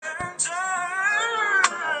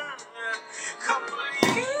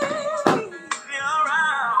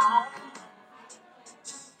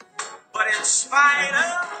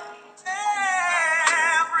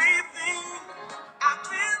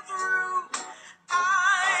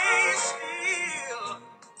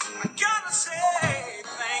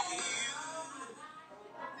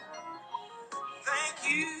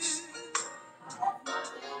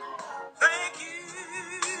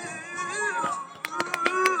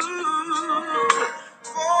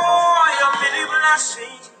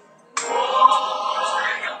sing.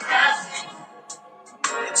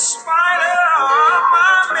 In spite of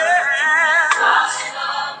my mess,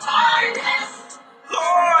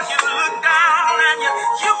 Lord, you look down and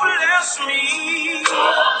you bless me.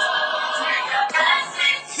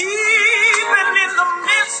 Even in the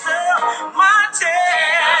midst of my test.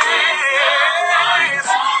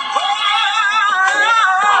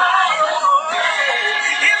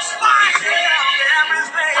 In spite of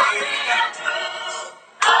everything,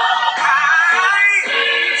 I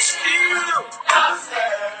still,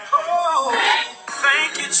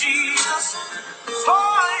 thank you, Jesus,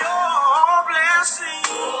 for your blessing.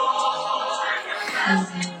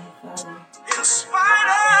 In spite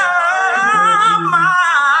of my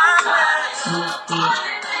mess,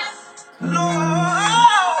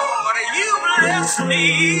 Lord, you bless me.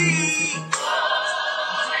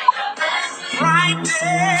 Right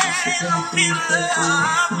there in the middle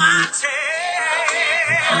of my test.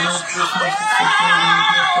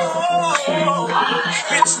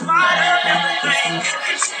 In spite of everything,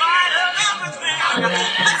 in spite of everything,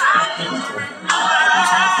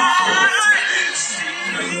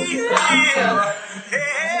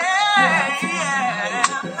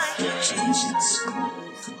 Jesus.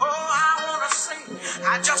 Oh,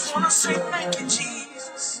 I just want to say thank you,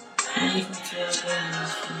 Jesus.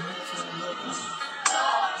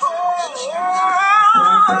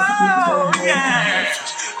 Oh, yeah.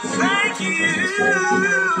 Thank you,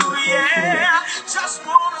 yeah. Just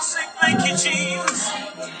want to say thank you, Jesus.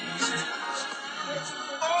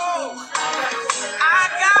 Oh, I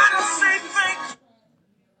gotta say thank you.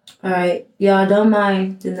 Alright, y'all don't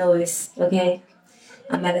mind the noise, okay?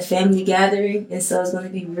 I'm at a family gathering, and so it's going to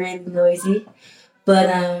be really noisy. But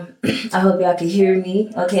I hope y'all can hear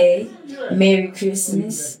me, okay? Merry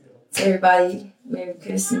Christmas to everybody. Merry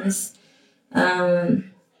Christmas.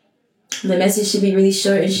 The message should be really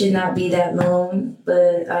short. It should not be that long,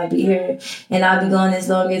 but I'll be here. And I'll be going as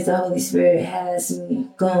long as the Holy Spirit has me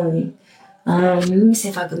going. Let me see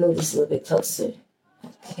if I can move this a little bit closer.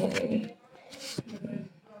 Okay. Let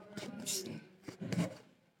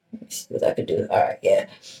me see what I can do. All right, yeah.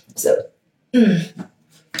 So,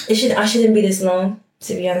 I shouldn't be this long,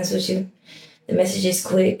 to be honest with you. The message is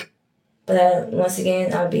quick. But once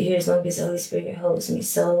again, I'll be here as long as the Holy Spirit holds me.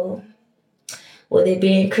 So, with it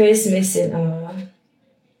being Christmas and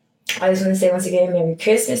I just want to say once again, Merry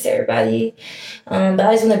Christmas to everybody. But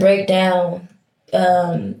I just want to break down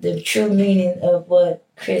the true meaning of what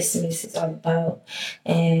Christmas is all about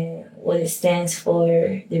and what it stands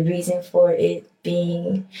for, the reason for it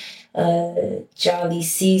being a jolly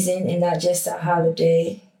season and not just a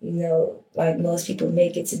holiday, like most people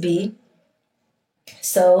make it to be.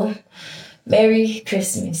 So, Merry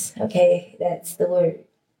Christmas. Okay, that's the word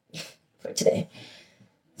for today.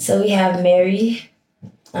 So we have Mary,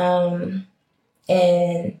 and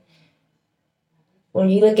when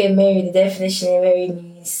you look at Mary, the definition of Mary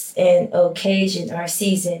means an occasion or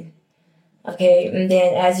season. Okay, and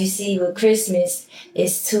then as you see with Christmas,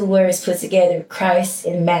 it's two words put together, Christ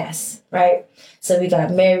and Mass, right? So we got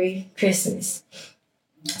Merry Christmas.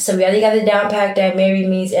 So we already got it down packed that Mary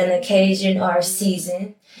means an occasion or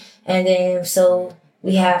season. And then so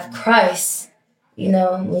we have Christ.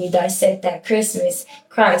 When you dissect that Christmas,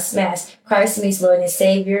 Christ, Mass. Christ means Lord and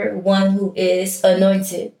Savior, one who is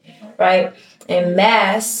anointed, right? And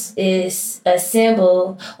Mass is a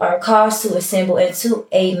symbol or a cause to assemble into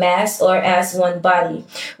a mass or as one body,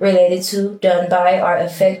 related to, done by, or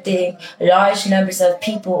affecting large numbers of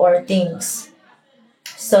people or things.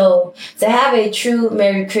 So to have a true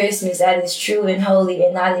Merry Christmas that is true and holy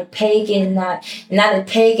and not a pagan, not a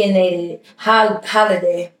paganated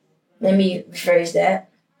holiday. Let me rephrase that.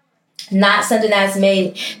 Not something that's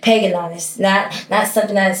made paganized. Not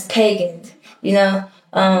something that's pagan.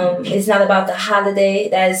 It's not about the holiday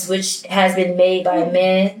which has been made by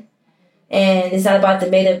man. And it's not about the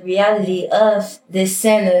made up reality of this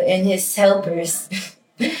Santa and his helpers.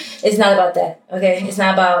 It's not about that, okay? It's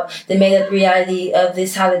not about the made-up reality of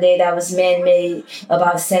this holiday that was man-made,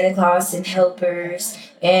 about Santa Claus and helpers.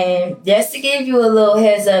 And just to give you a little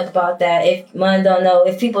heads up about that,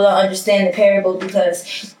 if people don't understand the parable,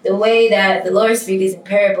 because the way that the Lord speaks is in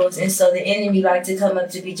parables, and so the enemy like to come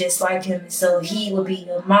up to be just like him, and so he will be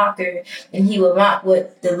a mocker, and he will mock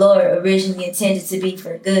what the Lord originally intended to be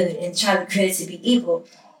for good and try to create it to be evil.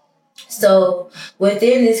 So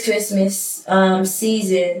within this Christmas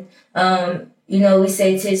season, we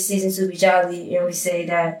say 'tis season to be jolly, and we say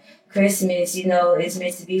that Christmas, is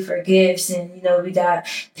meant to be for gifts, and we got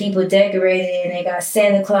people decorated, and they got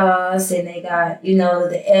Santa Claus, and they got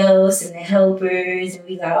the elves and the helpers, and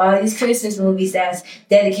we got all these Christmas movies that's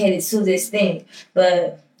dedicated to this thing.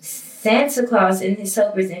 But Santa Claus and his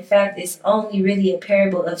helpers, in fact, is only really a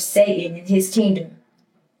parable of Satan and his kingdom.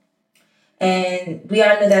 And we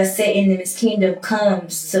all know that Satan and his kingdom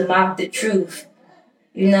comes to mock the truth.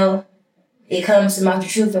 It comes to mock the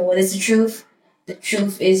truth. And what is the truth? The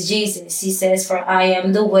truth is Jesus. He says, "For I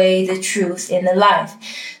am the way, the truth, and the life."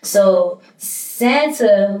 So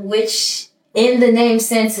Santa, which in the name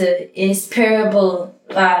Santa is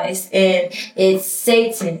parabolized, and it's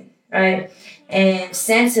Satan, right? And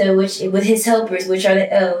Santa, which with his helpers, which are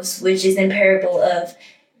the elves, which is in parable of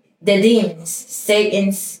the demons,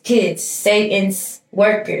 Satan's kids, Satan's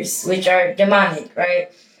workers, which are demonic,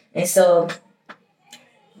 right? And so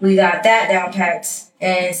we got that down packed.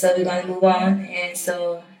 And so we're going to move on. And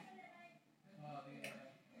so,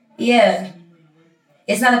 yeah,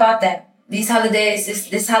 it's not about that. These holidays,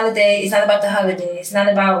 this holiday is not about the holiday. It's not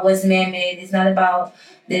about what's man-made. It's not about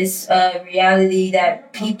this reality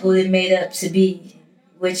that people have made up to be,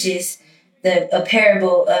 which is a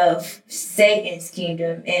parable of Satan's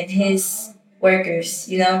kingdom and his workers.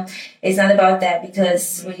 It's not about that,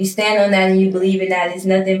 because when you stand on that and you believe in that, it's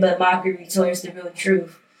nothing but mockery towards the real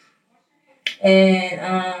truth. And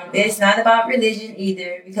it's not about religion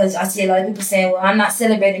either, because I see a lot of people saying, "Well, I'm not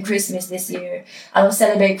celebrating Christmas this year. I don't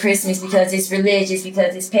celebrate Christmas because it's religious,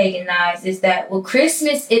 because it's paganized." It's that, well,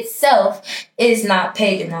 Christmas itself is not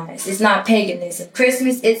paganized. It's not paganism.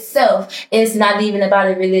 Christmas itself is not even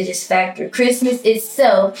about a religious factor. Christmas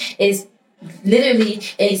itself is literally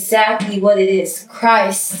exactly what it is.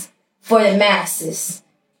 Christ for the masses.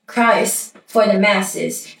 Christ for the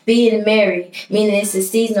masses. Being merry, meaning it's a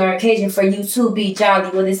season or occasion for you to be jolly.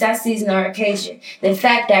 Well, it's that season or occasion. The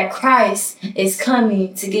fact that Christ is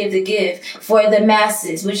coming to give the gift for the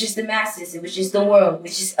masses, which is the masses, which is the world,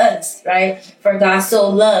 which is us, right? For God so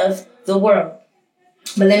loved the world.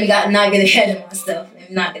 But let me not get ahead of myself.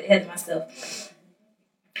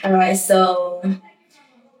 All right, so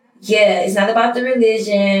yeah, it's not about the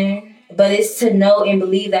religion, but it's to know and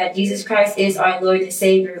believe that Jesus Christ is our Lord and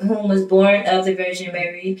Savior, whom was born of the Virgin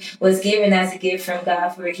Mary, was given as a gift from God,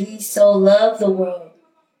 for he so loved the world.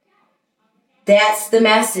 That's the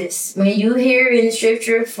masses. When you hear in the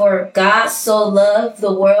scripture, "For God so loved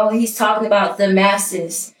the world," he's talking about the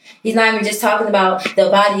masses. He's not even just talking about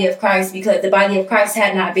the body of Christ, because the body of Christ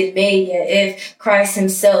had not been made yet if Christ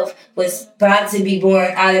himself was about to be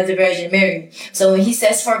born out of the Virgin Mary. So when he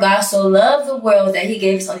says, "For God so loved the world that he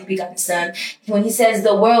gave his only begotten Son," when he says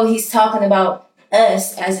the world, he's talking about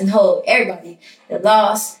us as in whole, everybody, the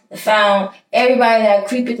lost, the found, everybody that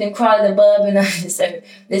creepeth and crawleth above and under the earth.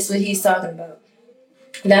 This is what he's talking about.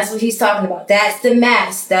 That's what he's talking about. That's the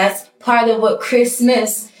mass. That's part of what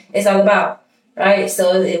Christmas is all about. Right,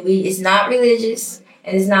 so it's not religious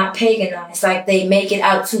and it's not paganized like they make it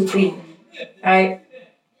out to be. Right,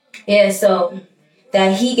 yeah. So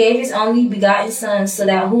that he gave his only begotten Son, so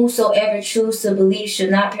that whosoever choose to believe shall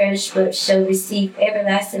not perish but shall receive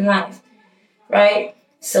everlasting life. Right.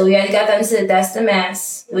 So we already got that understood. That's the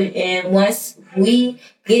mass, and once we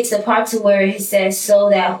get to the part to where he says,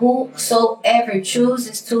 "So that whosoever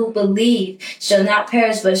chooses to believe shall not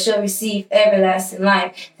perish but shall receive everlasting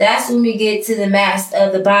life," that's when we get to the mass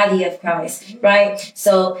of the body of Christ, right?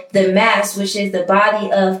 So the mass, which is the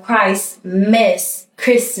body of Christ, miss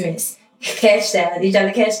Christmas. Catch that. I need y'all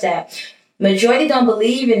to catch that. Majority don't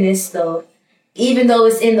believe in this though. Even though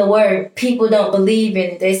it's in the word, people don't believe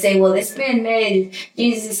in it. They say, "Well, it's man-made.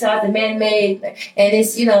 Jesus is not the man-made, and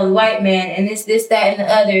it's, white man, and it's this, that, and the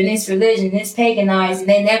other, and it's religion, and it's paganized, and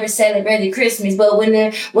they never celebrated Christmas." But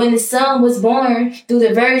when the Son was born through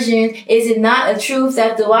the Virgin, is it not a truth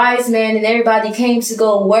that the wise man and everybody came to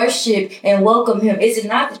go worship and welcome him? Is it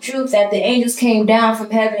not the truth that the angels came down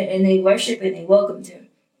from heaven and they worshiped and they welcomed him?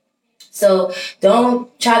 So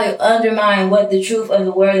don't try to undermine what the truth of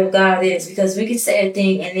the word of God is, because we can say a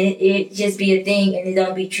thing and it just be a thing and it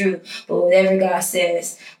don't be true. But whatever God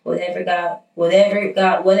says, whatever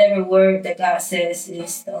word that God says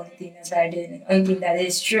is the only thing that's right, and the only thing that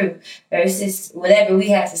is true versus whatever we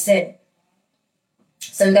have to say.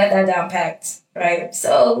 So we got that down packed, right?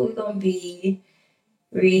 So we're going to be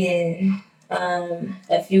reading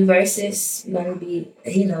a few verses. We're going to be,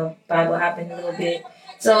 Bible hopping a little bit.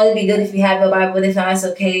 So it'd be good if you have a Bible. If not, it's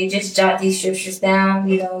okay. Just jot these scriptures down,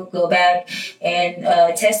 go back and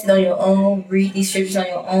test it on your own. Read these scriptures on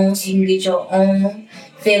your own so you can get your own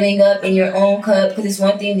filling up in your own cup, because it's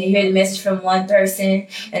one thing to hear the message from one person,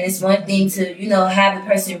 and it's one thing to, have the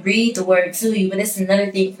person read the word to you, but it's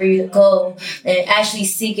another thing for you to go and actually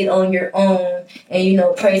seek it on your own and,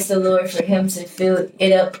 praise the Lord for him to fill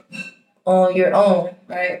it up on your own,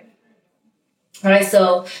 right? All right,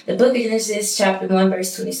 so the book of Genesis, chapter 1,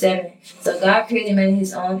 verse 27. So God created man in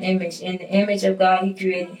his own image. In the image of God, he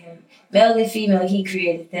created him. Male and female, he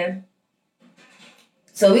created them.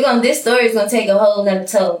 So this story is gonna take a whole nother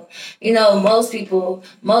toll.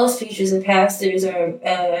 Most preachers and pastors or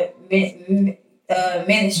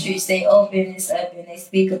ministries, they open this up and they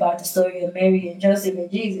speak about the story of Mary and Joseph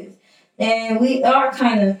and Jesus. And we are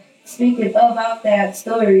kind of speaking about that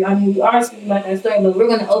story. We are speaking about that story, but we're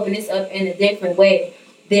gonna open this up in a different way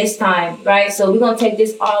this time, right? So we're gonna take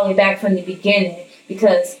this all the way back from the beginning,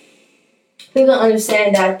 because we're going to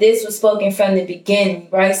understand that this was spoken from the beginning,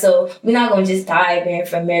 right? So we're not going to just dive in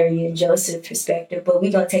from Mary and Joseph's perspective, but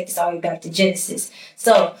we're going to take this all the way back to Genesis.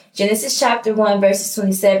 So Genesis chapter 1, verses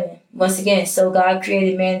 27. Once again, so God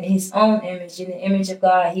created man in his own image. In the image of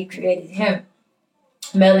God, he created him.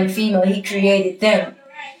 Male and female, he created them.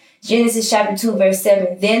 Genesis chapter 2, verse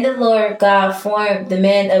 7. Then the Lord God formed the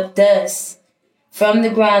man of dust from the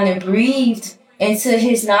ground and breathed into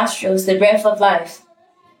his nostrils the breath of life.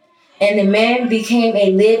 And the man became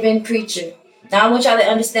a living creature. Now, I want y'all to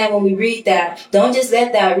understand when we read that, don't just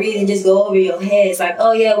let that read and just go over your head. It's like,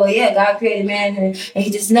 oh, yeah, God created man, and he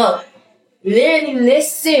just, no. Literally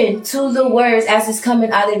listen to the words as it's coming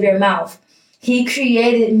out of your mouth. He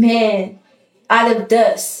created man out of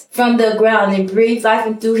dust from the ground and breathed life,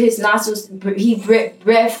 and through his nostrils, he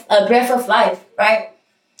breath of life, right?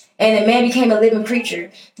 And the man became a living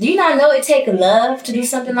creature. Do you not know it takes love to do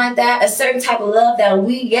something like that? A certain type of love that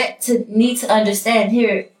we yet to need to understand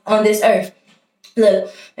here on this earth.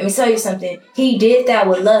 Look, let me tell you something. He did that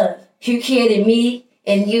with love. He created me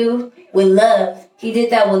and you with love. He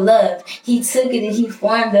did that with love. He took it and he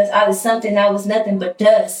formed us out of something that was nothing but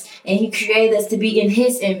dust. And he created us to be in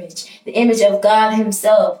his image, the image of God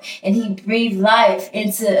himself. And he breathed life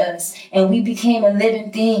into us. And we became a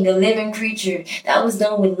living thing, a living creature. That was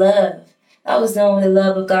done with love. That was done with the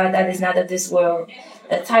love of God that is not of this world.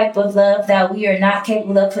 A type of love that we are not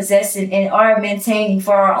capable of possessing and are maintaining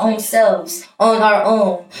for our own selves, on our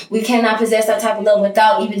own. We cannot possess that type of love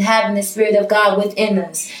without even having the Spirit of God within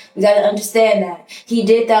us. We got to understand that. He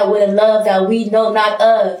did that with a love that we know not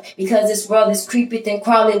of, because this world is creeping and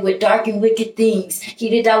crawling with dark and wicked things. He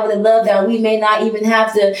did that with a love that we may not even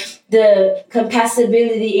have the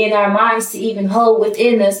compatibility in our minds to even hold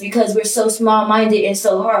within us, because we're so small-minded and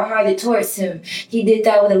so hard-hearted towards him. He did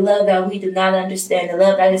that with a love that we do not understand, a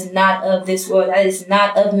love that is not of this world, that is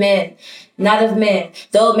not of men, not of men.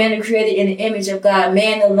 Though men are created in the image of God,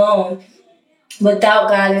 man alone without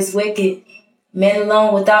God is wicked. Man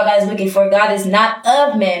alone without God is wicked, for God is not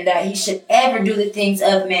of man that he should ever do the things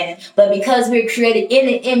of man. But because we're created in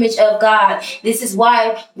the image of God, this is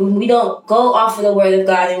why when we don't go off of the word of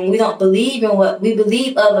God and we don't believe in what we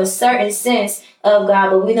believe of a certain sense of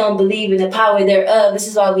God, but we don't believe in the power thereof, this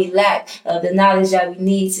is why we lack of the knowledge that we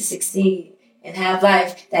need to succeed and have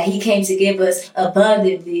life that he came to give us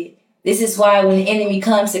abundantly. This is why when the enemy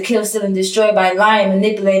comes to kill, steal, and destroy by lying,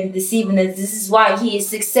 manipulating, deceiving us, this is why he is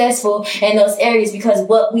successful in those areas, because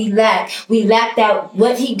what we lack that,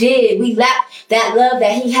 what he did, we lack that love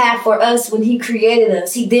that he had for us when he created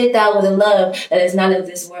us. He did that with a love that is not of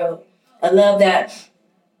this world, a love that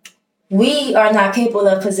we are not capable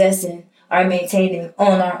of possessing or maintaining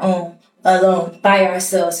on our own, alone, by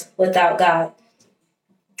ourselves, without God.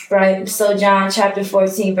 Right, so John chapter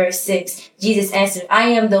 14, verse 6, Jesus answered, I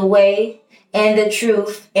am the way and the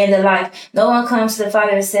truth and the life. No one comes to the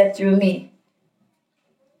Father except through me.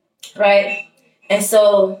 Right? And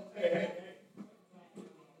so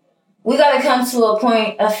we got to come to a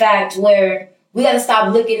point of fact where we got to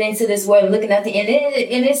stop looking into this world, looking at the end.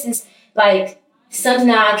 And this is like something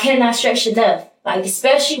that I cannot stress enough. Like,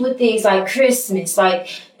 especially with things like Christmas, like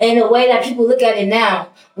in a way that people look at it now.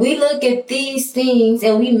 We look at these things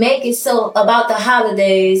and we make it so about the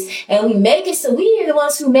holidays, and we make it so we are the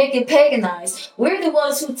ones who make it paganized. We're the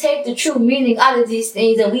ones who take the true meaning out of these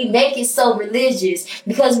things and we make it so religious,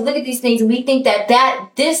 because we look at these things and we think that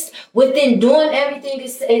this within doing everything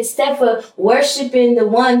is, instead for worshiping the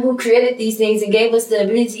one who created these things and gave us the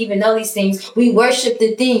ability to even know these things, we worship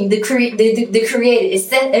the thing, the created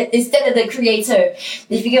instead of the creator.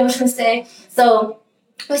 If you get what I'm saying? So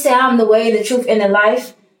we say, I'm the way, the truth, and the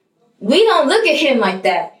life. We don't look at him like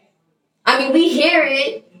that. I mean, we hear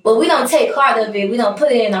it, But we don't take heart of it. We don't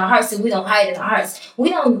put it in our hearts, and we don't hide it in our hearts. We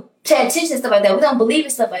don't pay attention to stuff like that. We don't believe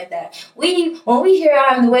in stuff like that. When we hear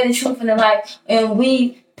I am the way, the truth, and the life, and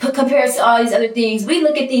we compare it to all these other things, we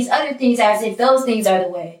look at these other things as if those things are the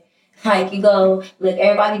way. Like, you go, look,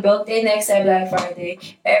 everybody broke their necks at Black Friday.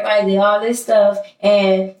 Everybody did all this stuff,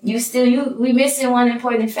 and we missing one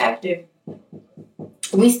important factor.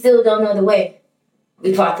 We still don't know the way.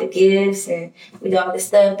 We bought the gifts and we did all this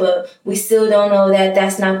stuff, but we still don't know that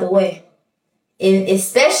that's not the way. And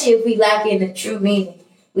especially if we lack in the true meaning,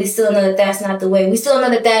 we still know that that's not the way. We still know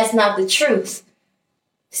that that's not the truth.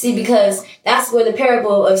 See, because that's where the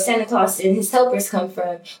parable of Santa Claus and his helpers come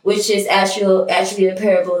from, which is actually a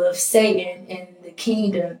parable of Satan and the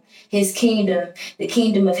kingdom, his kingdom, the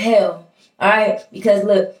kingdom of hell. All right? Because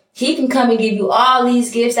look, he can come and give you all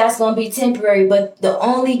these gifts that's going to be temporary, but the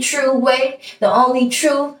only true way, the only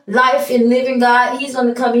true life and living God, he's going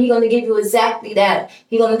to come and he's going to give you exactly that.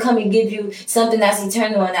 He's going to come and give you something that's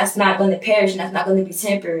eternal and that's not going to perish and that's not going to be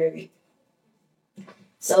temporary.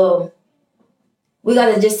 So we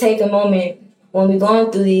got to just take a moment when we're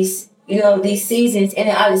going through these seasons, in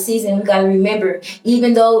and out of season. We got to remember,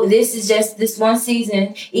 even though this is just this one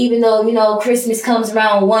season, even though, Christmas comes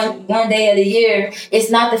around one day of the year,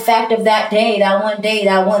 it's not the fact of that day, that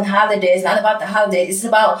one holiday. It's not about the holiday. It's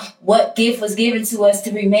about what gift was given to us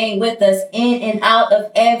to remain with us in and out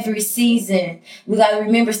of every season. We got to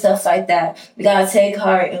remember stuff like that. We got to take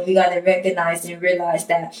heart and we got to recognize and realize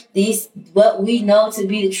that what we know to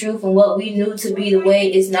be the truth and what we knew to be the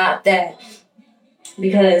way is not that.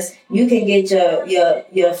 Because you can get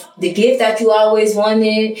the gift that you always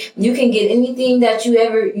wanted. You can get anything that you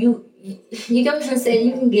get what I'm saying.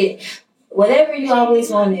 You can get whatever you always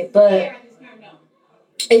wanted. But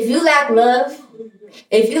if you lack love,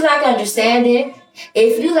 if you lack understanding,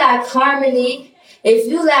 if you lack harmony, if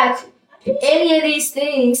you lack any of these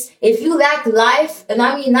things, if you lack life, and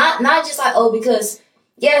I mean not just like, because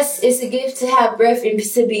yes, it's a gift to have breath and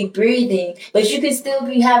to be breathing, but you can still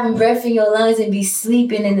be having breath in your lungs and be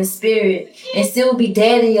sleeping in the spirit and still be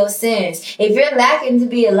dead in your sins. If you're lacking to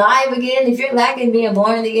be alive again, if you're lacking being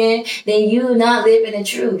born again, then you're not living the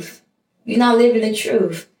truth. You're not living the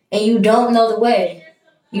truth. And you don't know the way.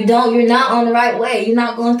 You're not on the right way. You're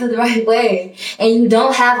not going through the right way. And you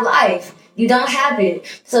don't have life. You don't have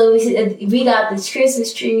it. So we got the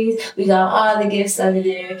Christmas trees. We got all the gifts under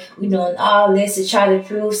there. We doing all this to try to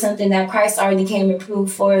prove something that Christ already came and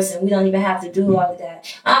proved for us, and we don't even have to do all of that.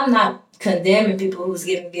 I'm not condemning people who's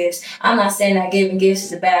giving gifts. I'm not saying that giving gifts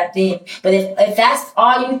is a bad thing. But if that's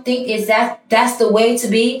all you think is that's the way to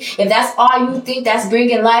be, if that's all you think that's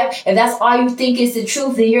bringing life, if that's all you think is the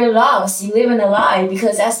truth, then you're lost. You're living a lie,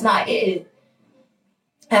 because that's not it.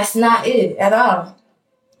 That's not it at all.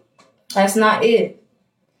 That's not it.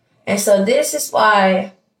 And so this is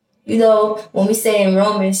why, when we say in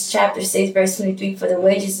Romans chapter 6, verse 23, for the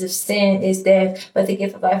wages of sin is death, but the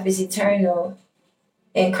gift of life is eternal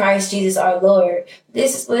in Christ Jesus our Lord.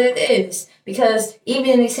 This is what it is. Because even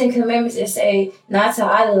in the Ten Commandments, they say not to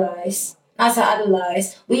idolize.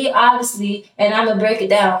 We obviously, and I'm going to break it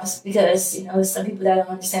down because, some people that don't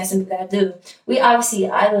understand, some people that do. We obviously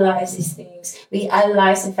idolize these things. We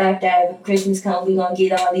idolize the fact that when Christmas comes, we're going to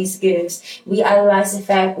get all these gifts. We idolize these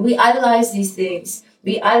things.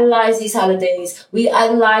 We idolize these holidays. We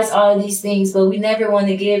idolize all of these things, but we never want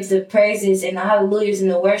to give the praises and the hallelujahs and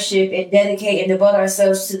the worship and dedicate and devote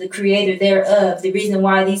ourselves to the creator thereof, the reason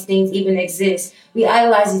why these things even exist. We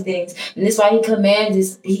idolize these things. And that's why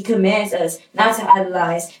he commands us not to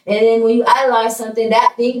idolize. And then when you idolize something,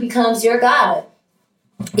 that thing becomes your God.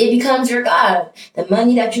 It becomes your God. The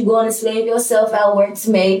money that you go and enslave yourself at work to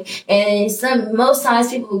make. And most times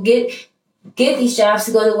people get these jobs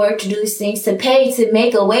to go to work to do these things, to pay, to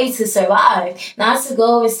make a way to survive, not to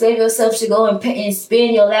go and slave yourself to go and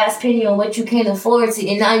spend your last penny on what you can't afford to,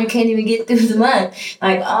 and now you can't even get through the month.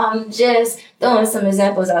 Like, I'm just throwing some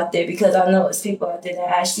examples out there because I know it's people out there that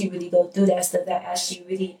actually really go through that stuff, that actually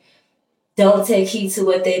really don't take heed to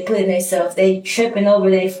what they put in themselves. They tripping over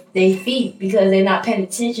their feet because they're not paying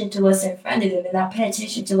attention to what's in front of them. They're not paying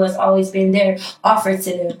attention to what's always been there, offered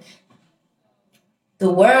to them. The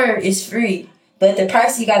word is free, but the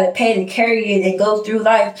price you got to pay to carry it and go through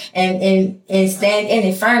life and stand in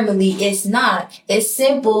it firmly, it's not. It's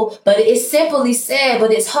simple, but it's simply said, but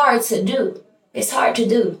it's hard to do. It's hard to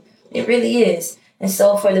do. It really is. And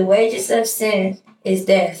so for the wages of sin is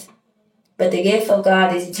death, but the gift of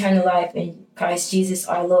God is eternal life in Christ Jesus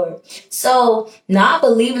our Lord. So not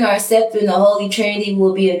believing or accepting the Holy Trinity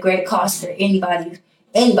will be a great cost for anybody.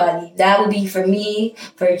 That would be for me,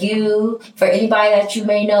 for you, for anybody that you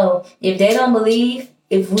may know. If they don't believe,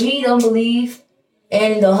 if we don't believe,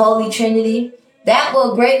 and the Holy Trinity, that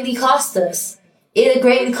will greatly cost us. It'll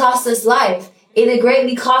greatly cost us life. It'll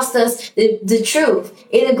greatly cost us the truth.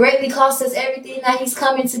 It'll greatly cost us everything that he's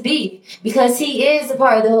coming to be, because he is a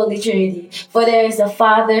part of the Holy Trinity. For there is the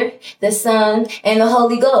Father, the Son, and the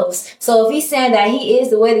Holy Ghost. So if he's saying that he is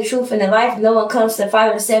the way, the truth, and the life, no one comes to the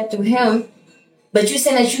Father except through him, but you're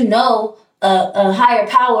saying that you know a higher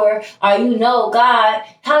power, or you know God,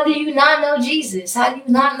 how do you not know Jesus? How do you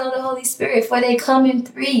not know the Holy Spirit? For they come in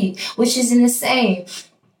three, which is in the same.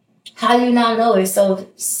 How do you not know it? So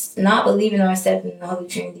not believing or accepting the Holy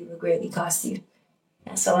Trinity will greatly cost you.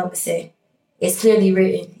 That's all I'm going to say. It's clearly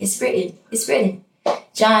written. It's written. It's written.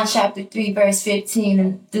 John chapter 3, verse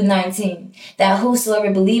 15 through 19. That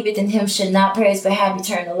whosoever believeth in him should not perish but have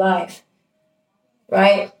eternal life.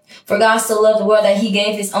 Right? For God so loved the world that he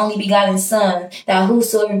gave his only begotten Son, that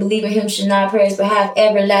whosoever believeth in him should not perish but have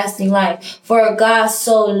everlasting life. For God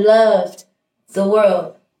so loved the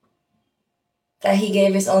world that he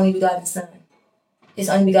gave his only begotten Son. His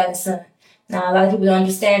only begotten Son. Now, a lot of people don't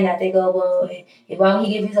understand that. They go, well, why would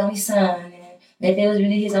he give his only Son? And if it was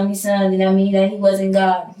really his only Son, then that means that he wasn't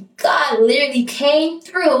God. God literally came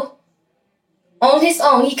through on his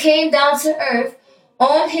own. He came down to earth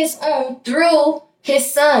on his own through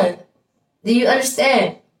his Son. Do you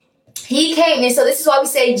understand? He came, and so this is why we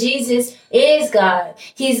say Jesus is God.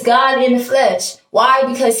 He's God in the flesh. Why?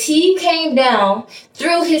 Because he came down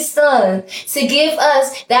through his Son to give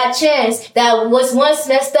us that chance that was once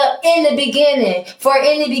messed up in the beginning. For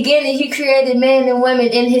in the beginning, he created men and women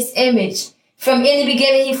in his image. From in the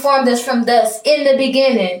beginning, he formed us from dust. In the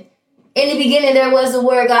beginning. In the beginning, there was the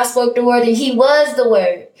Word. God spoke the Word, and he was the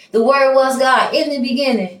Word. The Word was God in the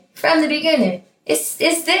beginning. From the beginning. It's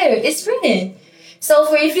there. It's written.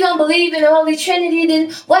 So if you don't believe in the Holy Trinity,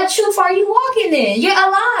 then what truth are you walking in? You're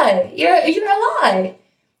a lie. You're a lie.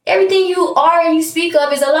 Everything you are and you speak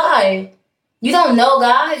of is a lie. You don't know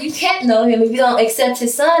God. You can't know him if you don't accept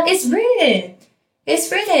his Son. It's written.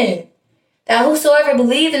 It's written. That whosoever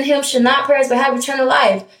believed in him should not perish but have eternal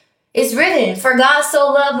life. It's written. For God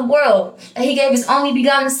so loved the world that he gave his only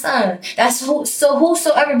begotten Son. So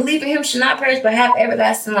whosoever believed in him should not perish but have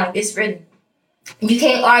everlasting life. It's written. You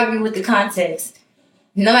can't argue with the context.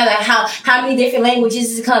 No matter how many different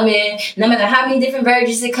languages it come in, no matter how many different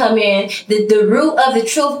versions it come in, the root of the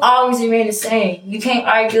truth always remain the same. You can't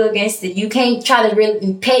argue against it. You can't try to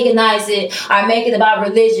paganize it or make it about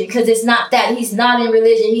religion, because it's not that. He's not in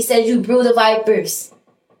religion. He said, you brood of vipers.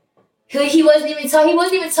 He wasn't even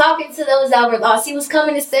talking to those that were lost. He was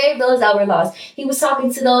coming to save those that were lost. He was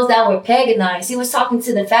talking to those that were paganized. He was talking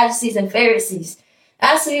to the Sadducees and Pharisees.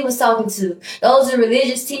 That's who he was talking to. Those are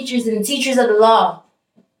religious teachers and the teachers of the law.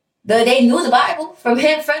 They knew the Bible from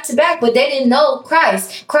front to back, but they didn't know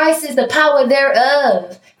Christ. Christ is the power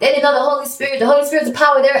thereof. They didn't know the Holy Spirit. The Holy Spirit is the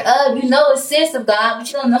power thereof. You know the sense of God, but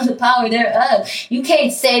you don't know the power thereof. You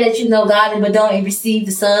can't say that you know God but don't receive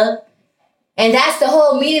the Son. And that's the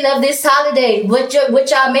whole meaning of this holiday. What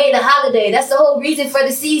y'all made a holiday. That's the whole reason for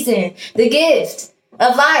the season. The gift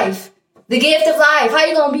of life. The gift of life. How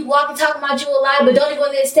you going to be walking talking about you alive but don't even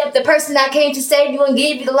want to accept the person that came to save you and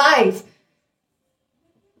give you the life?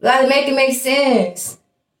 We gotta make it make sense.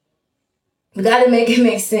 We gotta make it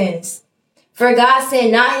make sense. For God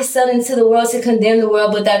sent not his Son into the world to condemn the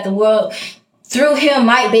world, but that the world through him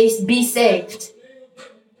might be saved.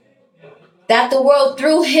 That the world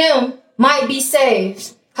through him might be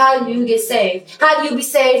saved. How do you get saved? How do you be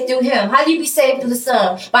saved through him? How do you be saved through the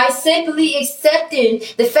Son? By simply accepting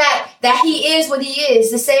the fact that he is what he is,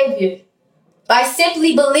 the Savior. By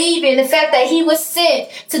simply believing the fact that he was sent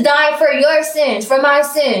to die for your sins, for my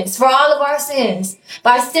sins, for all of our sins.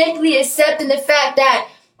 By simply accepting the fact that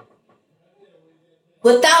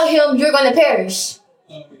without him, you're going to perish.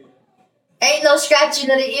 Ain't no scratching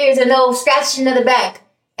of the ears or no scratching of the back.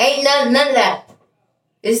 Ain't none of that.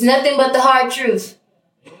 It's nothing but the hard truth.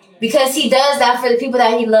 Because he does that for the people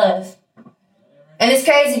that he loves. And it's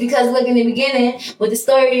crazy because look, in the beginning, with the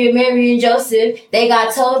story of Mary and Joseph, they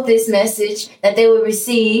got told this message that they would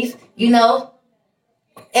receive, you know.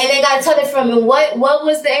 And they got told it from him. What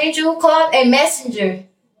was the angel called? A messenger.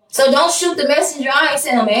 So don't shoot the messenger. I ain't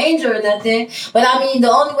saying I'm an angel or nothing. But I mean,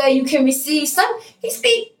 the only way you can receive something, he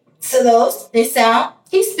speak to those in sound.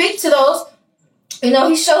 He speak to those. You know,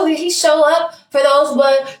 he show up for those,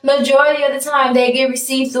 but majority of the time they get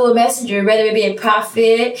received through a messenger, whether it be a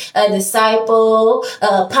prophet, a disciple,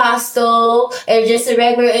 an apostle, or just a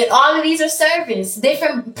regular. And all of these are servants,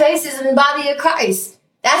 different places in the body of Christ.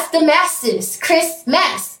 That's the masses,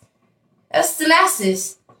 Christmas. That's the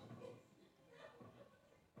masses.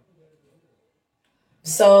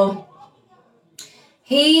 So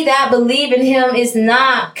He that believe in him is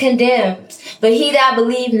not condemned, but he that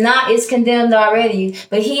believe not is condemned already.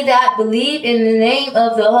 But he that believe in the name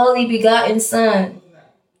of the only begotten Son.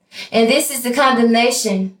 And this is the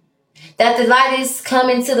condemnation, that the light is come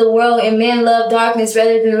into the world, and men love darkness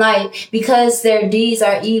rather than light, because their deeds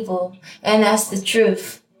are evil. And that's the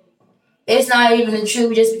truth. It's not even the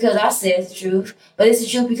truth just because I said the truth, but it's the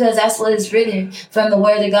truth because that's what is written from the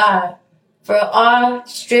Word of God. For all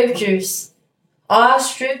scriptures,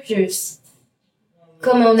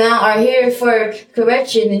 come on now, are here for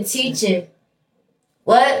correction and teaching.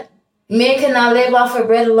 What? Men cannot live off of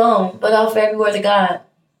bread alone, but off every word of God.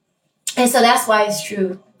 And so that's why it's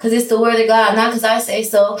true. Because it's the word of God, not because I say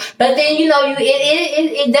so. But then,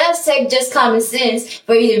 it does take just common sense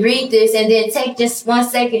for you to read this and then take just 1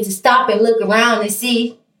 second to stop and look around and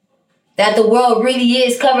see that the world really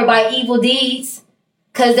is covered by evil deeds.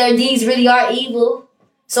 Because their deeds really are evil.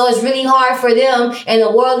 So it's really hard for them and the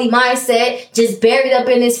worldly mindset, just buried up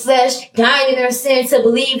in this flesh, dying in their sin, to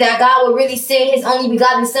believe that God will really send his only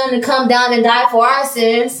begotten Son to come down and die for our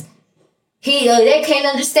sins. They can't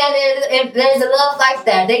understand if there's a love like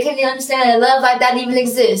that. They can't understand that a love like that even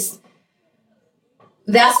exists.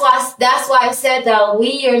 That's why I said that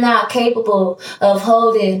we are not capable of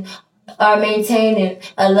holding or maintaining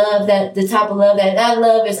a love the type of love that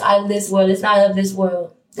love is out of this world. It's not of this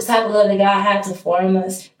world. The type of love that God had to form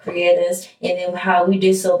us, create us, and then how we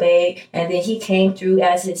disobeyed, and then he came through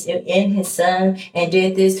in his Son and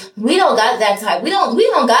did this. We don't got that type. We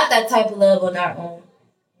don't got that type of love on our own.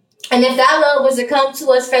 And if that love was to come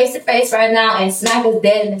to us face to face right now and smack us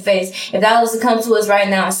dead in the face, if that was to come to us right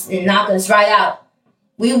now and knock us right out,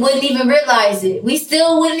 we wouldn't even realize it. We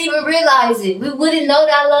still wouldn't even realize it. We wouldn't know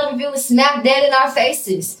that love if it was smacked dead in our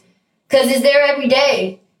faces. Because it's there every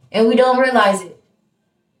day and we don't realize it.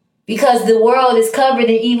 Because the world is covered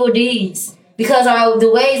in evil deeds. Because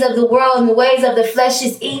the ways of the world and the ways of the flesh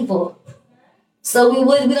is evil. So we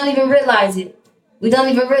don't even realize it. We don't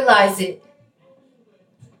even realize it.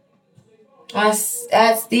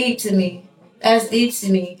 That's deep to me. That's deep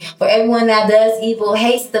to me. For everyone that does evil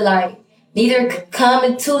hates the light, neither come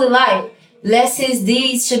into the light, lest his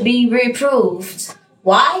deeds should be reproved.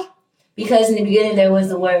 Why? Because in the beginning there was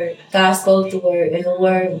the Word. God spoke the Word, and the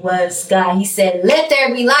Word was God. He said, "Let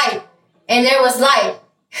there be light," and there was light.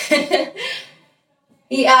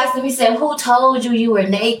 He asked him, he said, "Who told you were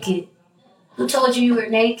naked? Who told you were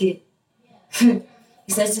naked?" He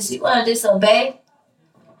says, "Since you want to disobey,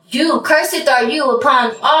 cursed are you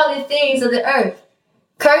upon all the things of the earth.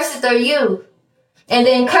 Cursed are you. And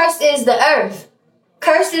then cursed is the earth.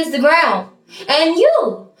 Cursed is the ground. And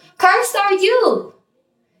you, cursed are you.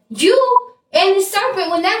 You and the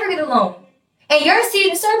serpent will never get along. And your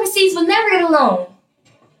seed, the serpent seeds, will never get along.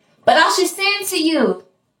 But I should send to you.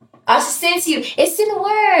 It's in the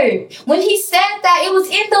Word. When he said that, it was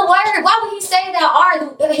in the Word. Why would he say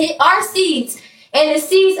that our seeds and the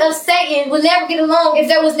seeds of Satan would never get along if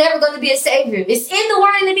there was never going to be a Savior? It's in the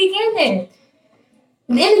Word in the beginning.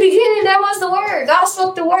 In the beginning, there was the Word. God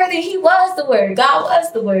spoke the Word, and he was the Word. God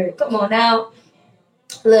was the Word. Come on now.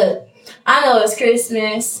 Look, I know it's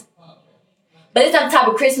Christmas, but it's not the type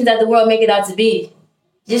of Christmas that the world make it out to be.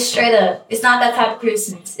 Just straight up. It's not that type of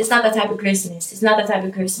Christmas. It's not that type of Christmas. It's not that type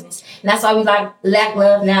of Christmas. And that's why we lack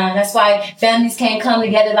love now. And that's why families can't come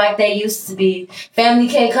together like they used to be. Family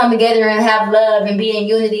can't come together and have love and be in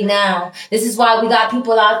unity now. This is why we got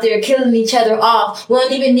people out there killing each other off. We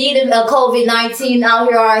don't even need a COVID-19 out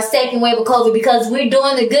here or a second wave of COVID, because we're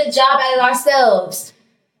doing a good job at it ourselves.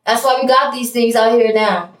 That's why we got these things out here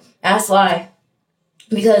now. That's why.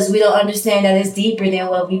 Because we don't understand that it's deeper than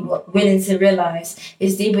what we willing to realize.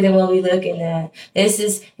 It's deeper than what we're looking at. This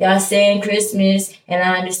is, y'all saying Christmas, and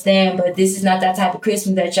I understand, but this is not that type of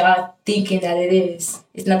Christmas that y'all thinking that it is.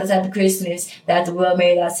 It's not the type of Christmas that the world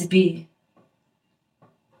made it out to be.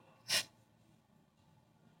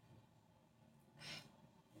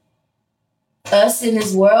 Us in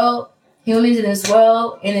this world, humans in this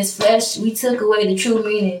world, in this flesh, we took away the true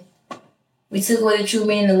meaning. We took away the true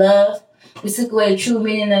meaning of love. We took away the true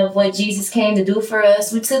meaning of what Jesus came to do for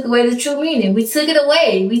us. We took away the true meaning. We took it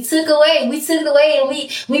away. We took it away, and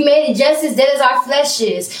we made it just as dead as our flesh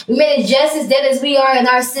is. We made it just as dead as we are in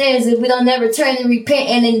our sins if we don't never turn and repent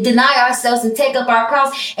and then deny ourselves and take up our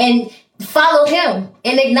cross and follow him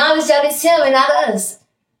and acknowledge that it's him and not us.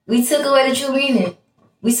 We took away the true meaning.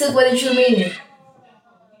 We took away the true meaning.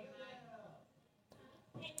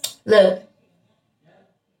 Look.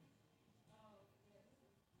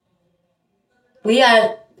 We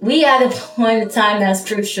at a point in time that's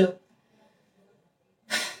crucial.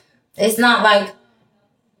 It's not like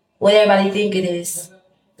what everybody think it is.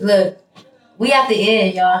 Look, We at the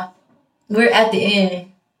end, y'all. We're at the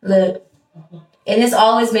end. Look. And it's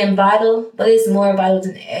always been vital, but it's more vital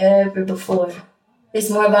than ever before.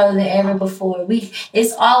 It's more vital than ever before.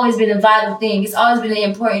 It's always been a vital thing. It's always been an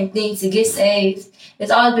important thing to get saved.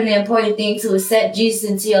 It's always been an important thing to accept Jesus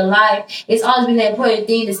into your life. It's always been an important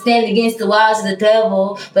thing to stand against the wiles of the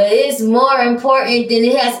devil. But it's more important than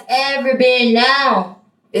it has ever been now.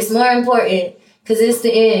 It's more important because it's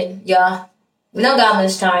the end, y'all. We don't got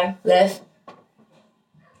much time left.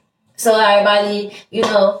 So everybody,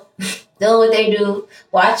 doing what they do,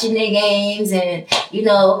 watching their games and,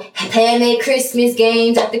 playing their Christmas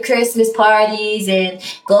games at the Christmas parties and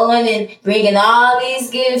going and bringing all these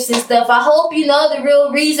gifts and stuff. I hope you know the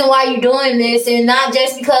real reason why you're doing this and not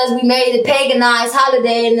just because we made a paganized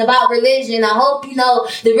holiday and about religion. I hope you know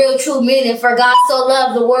the real true meaning, for God so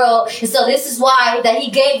loved the world. And so this is why that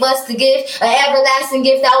he gave us the gift, an everlasting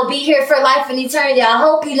gift that will be here for life and eternity. I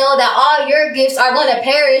hope you know that all your gifts are going to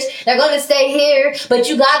perish. They're going to stay here, but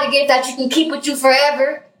you got a gift that you can keep with you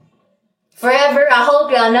forever. Forever. I hope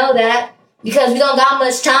y'all know that. Because we don't got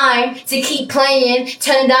much time to keep playing,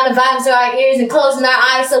 turning down the volumes of our ears and closing our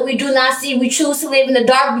eyes so we do not see. We choose to live in the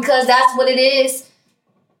dark because that's what it is.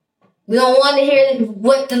 We don't want to hear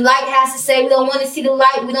what the light has to say. We don't want to see the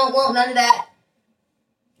light. We don't want none of that.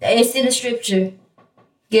 It's in the scripture.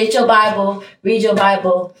 Get your Bible. Read your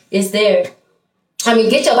Bible. It's there.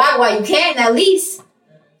 Get your Bible while you can at least.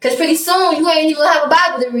 Because pretty soon, you ain't even going to have a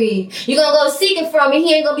Bible to read. You're going to go seeking for him, and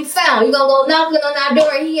he ain't going to be found. You're going to go knocking on that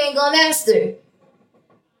door, and he ain't going to answer.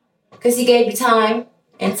 Because he gave you time,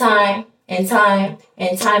 and time, and time,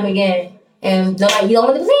 and time again. And nobody, you don't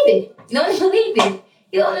want to believe it. You don't want to believe it.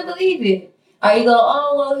 You don't want to believe it. Or you go,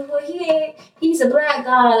 oh, well, he's a black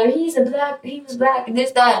God, or he was black, and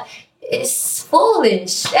this, that. It's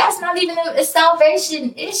foolish. That's not even a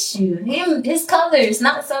salvation issue. His color is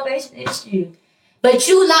not a salvation issue. But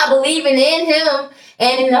you not believing in him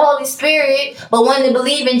and in the Holy Spirit, but wanting to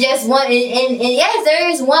believe in just one. And yes, there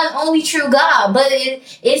is one only true God, but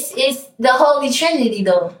it's the Holy Trinity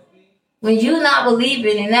though. When you not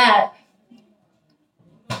believing in that,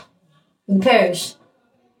 you perish.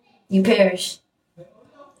 You perish.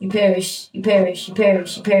 You perish. You perish. You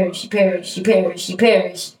perish. You perish. You perish. You perish. You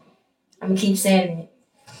perish. I'm gonna keep saying it.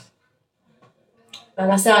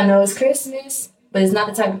 Like I said, I know it's Christmas. But it's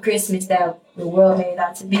not the type of Christmas that the world made it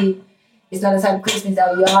out to be. It's not the type of Christmas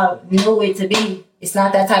that we all knew it to be. It's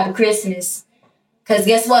not that type of Christmas. Because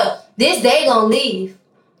guess what? This day gonna leave.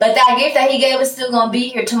 But that gift that he gave us still gonna be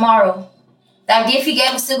here tomorrow. That gift he gave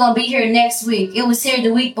us still gonna be here next week. It was here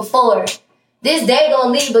the week before. This day gonna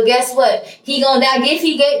leave, but guess what? That gift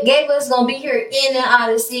he gave us gonna be here in and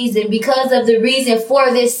out of season because of the reason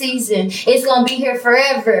for this season. It's gonna be here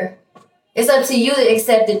forever. It's up to you to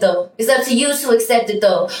accept it, though. It's up to you to accept it,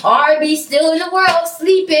 though. Or be still in the world,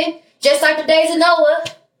 sleeping, just like the days of Noah.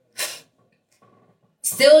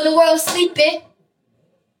 Still in the world, sleeping.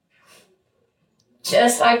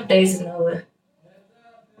 Just like the days of Noah.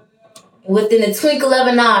 Within the twinkle of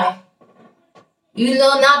an eye. You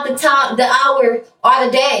know not the time, the hour, or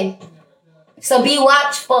the day. So be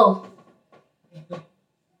watchful.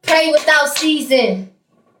 Pray without ceasing.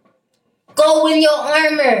 Go in your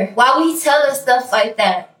armor. Why would he tell us stuff like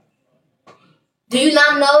that? Do you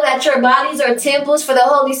not know that your bodies are temples for the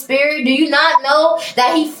Holy Spirit? Do you not know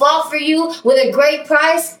that he fought for you with a great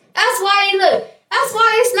price? That's why,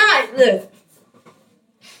 it's not, look.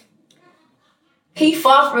 He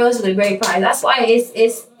fought for us with a great price. That's why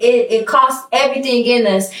it costs everything in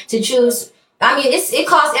us to choose. It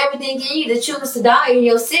costs everything in you to choose to die in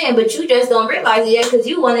your sin, but you just don't realize it yet because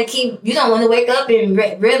you don't want to wake up and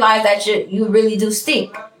realize that you really do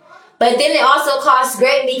stink. But then it also costs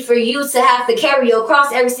greatly for you to have to carry your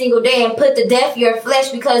cross every single day and put to death your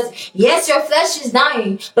flesh because, yes, your flesh is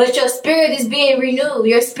dying, but your spirit is being renewed.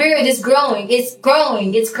 Your spirit is growing. It's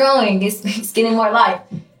growing. It's growing. It's getting more life.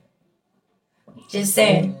 Just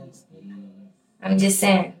saying. I'm just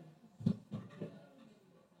saying.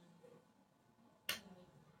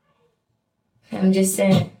 I'm just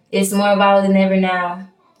saying, it's more vital than ever now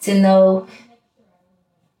to know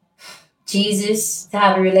Jesus, to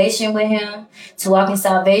have a relation with him, to walk in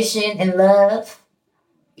salvation and love.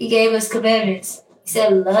 He gave us commandments. He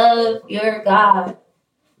said, love your God.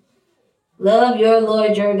 Love your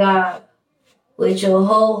Lord your God with your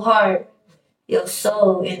whole heart, your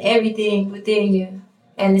soul, and everything within you.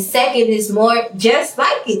 And the second is more just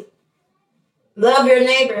like it. Love your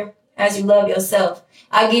neighbor as you love yourself.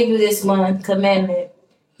 I give you this one commandment.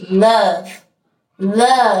 Love.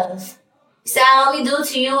 Love. He said, I only do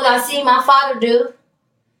to you what I see my Father do.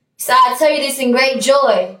 He said, I tell you this in great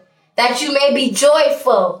joy, that you may be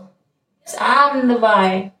joyful. I'm the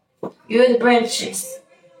vine. You're the branches.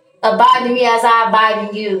 Abide in me as I abide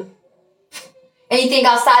in you. Anything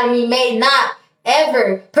outside of me may not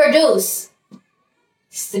ever produce.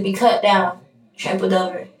 It's to be cut down, trampled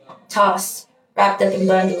over, tossed, wrapped up in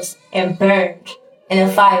bundles, and burned in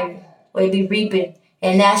a fire where you be reaping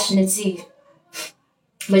and gnashing the teeth.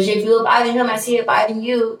 But if you abide in him as he abide in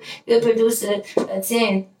you, you'll produce a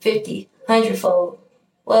 10, 50, 100-fold.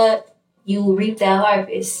 What? You will reap that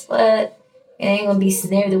harvest. What? It ain't gonna be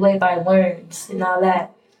snared away by worms and all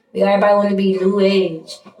that. Everybody want to be new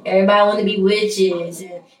age. Everybody want to be witches.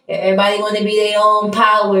 And everybody want to be their own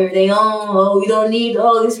power, their own. Oh, you don't need the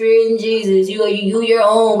Holy Spirit and Jesus. You your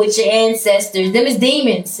own with your ancestors. Them is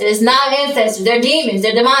demons. It's not ancestors. They're demons.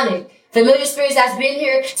 They're demonic. Familiar spirits that's been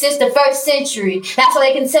here since the 1st century. That's why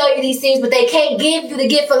they can tell you these things, but they can't give you the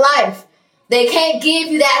gift of life. They can't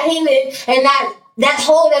give you that healing and that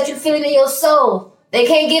hole that you're feeling in your soul. They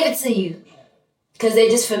can't give it to you because they're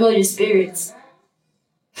just familiar spirits.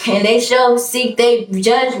 And they shall seek their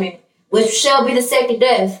judgment, which shall be the second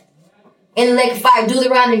death. In the lake of fire,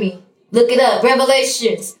 Deuteronomy. Look it up.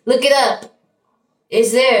 Revelations. Look it up.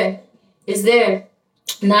 It's there. It's there.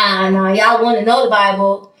 Nah. Y'all want to know the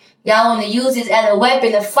Bible. Y'all want to use this as a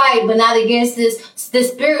weapon to fight, but not against the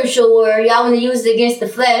spiritual word. Y'all want to use it against the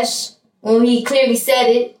flesh. When he clearly said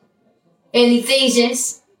it in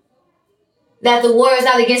Ephesians, that the war is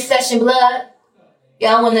not against flesh and blood.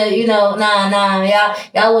 Y'all want to,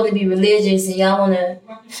 y'all want to be religious and y'all want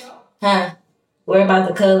to, worry about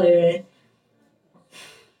the color and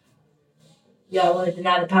y'all want to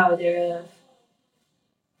deny the power thereof.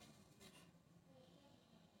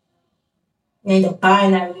 And to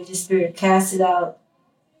bind that religious spirit, cast it out.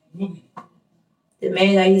 The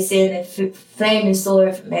man that he's saying that flaming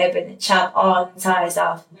sword from heaven and chop all the ties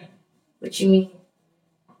off. What you mean?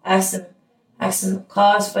 Ask him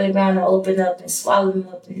cause for the ground to open up and swallow them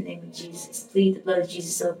up in the name of Jesus. Plead the blood of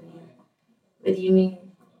Jesus over you. What do you mean?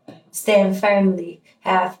 Stand firmly.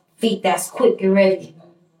 Have feet that's quick and ready.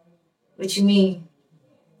 What you mean?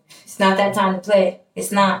 It's not that time to play.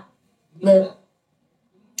 It's not. Look.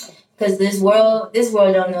 Because this world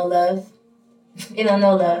don't know love. It don't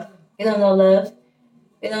know love. It don't know love.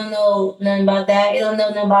 It don't know nothing about that. It don't know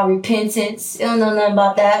nothing about repentance. It don't know nothing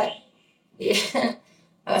about that. Yeah.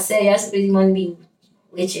 Like I said, y'all really want to be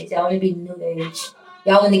witches. Y'all want to be new age.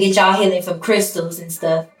 Y'all want to get y'all healing from crystals and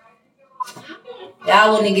stuff.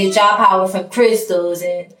 Y'all want to get y'all power from crystals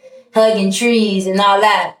and hugging trees and all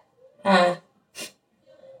that.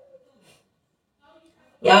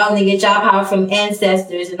 Y'all want to get y'all power from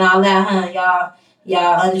ancestors and all that,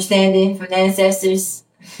 Y'all understanding from the ancestors?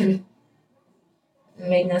 It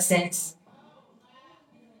make no sense.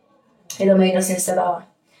 It don't make no sense at all.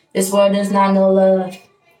 This world does not know love.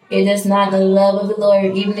 It does not know the love of the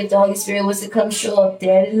Lord. Even if the Holy Spirit was to come show up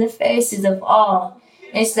dead in the faces of all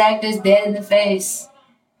and slapped us dead in the face.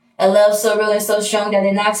 A love so real and so strong that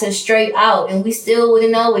it knocks us straight out and we still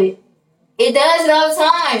wouldn't know it. It does it all the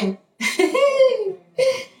time.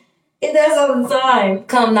 It does all the time.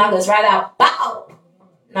 Come knock us right out. Bow!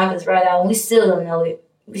 Knock us right out and we still don't know it.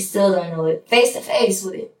 We still don't know it. Face to face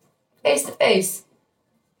with it. Face to face.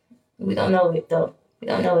 We don't know it though. We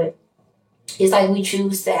don't know it. It's like we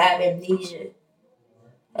choose to have amnesia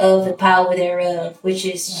of the power thereof, which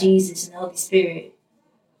is Jesus and the Holy Spirit.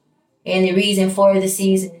 And the reason for the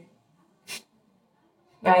season.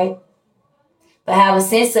 Right? But have a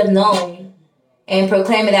sense of knowing and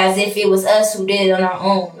proclaim it as if it was us who did it on our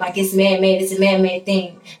own. Like it's man-made. It's a man-made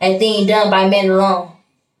thing. A thing done by men alone.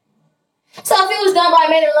 So if it was done by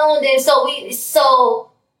men alone, then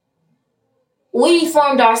so we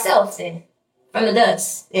formed ourselves then from the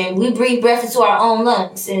dust. And we breathe breath into our own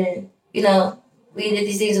lungs. And, we did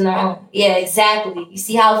these things on our own. Yeah, exactly. You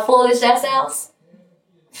see how foolish that sounds?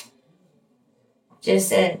 Just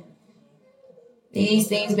said. These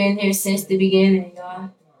things been here since the beginning,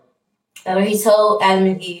 y'all. Where he told Adam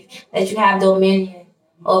and Eve that you have dominion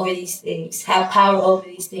over these things, have power over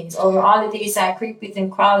these things, over all the things that creepeth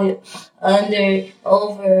and crawleth under,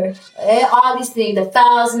 over all these things, the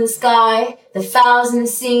fowls in the sky, the fowls in the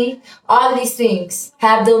sea, all of these things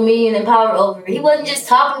have dominion and power over it. He wasn't just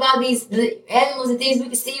talking about these animals and things we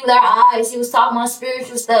can see with our eyes. He was talking about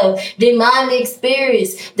spiritual stuff, demonic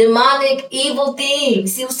spirits, demonic evil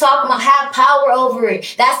things. He was talking about have power over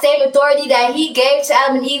it. That same authority that he gave to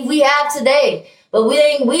Adam and Eve, we have today. But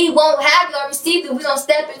we won't have it or receive it. We don't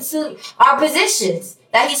step into our positions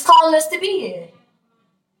that he's calling us to be in.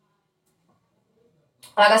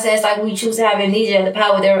 Like I said, it's like we choose to have amnesia of the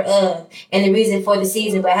power thereof and the reason for the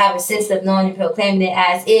season, but have a sense of knowing and proclaiming it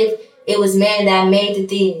as if it was man that made the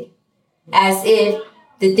thing. As if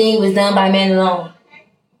the thing was done by man alone.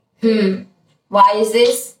 Why is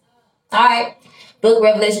this? Alright. Book of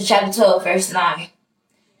Revelation chapter 12, verse 9.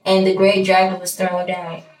 And the great dragon was thrown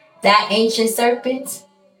down. That ancient serpent,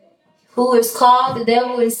 who is called the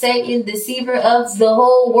devil and Satan, deceiver of the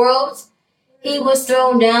whole world, he was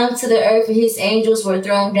thrown down to the earth, and his angels were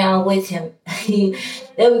thrown down with him.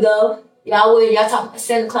 There we go. Y'all talking about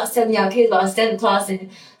Santa Claus, telling y'all kids about Santa Claus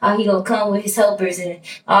and how he gonna come with his helpers and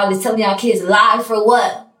all this, telling y'all kids lie for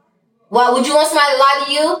what? Why would you want somebody to lie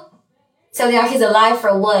to you? Telling y'all kids a lie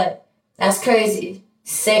for what? That's crazy.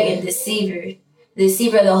 Satan,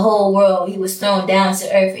 deceiver of the whole world. He was thrown down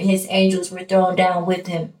to earth, and his angels were thrown down with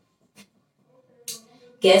him.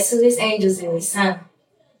 Guess who his angels is, huh?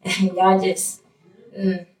 Y'all just,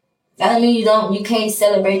 that don't mean you can't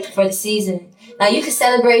celebrate for the season. Now you can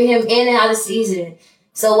celebrate him in and out of season.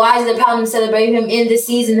 So why is the problem celebrating him in the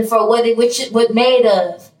season for what made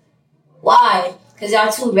of? Why? Because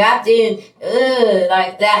y'all too wrapped in,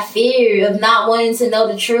 like that fear of not wanting to know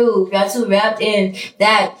the truth. Y'all too wrapped in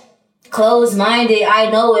that closed-minded, I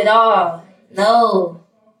know it all. No.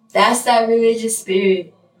 That's that religious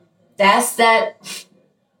spirit. That's that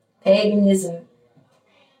paganism.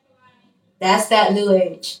 That's that new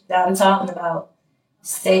age that I'm talking about.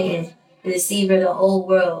 Satan, the deceiver of the whole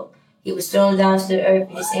world. He was thrown down to the earth,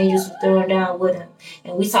 and his angels were thrown down with him.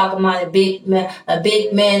 And we talking about a big man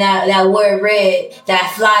that wore red,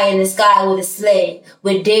 that fly in the sky with a sleigh,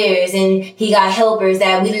 with dares, and he got helpers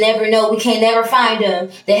that we never know, we can't never find them.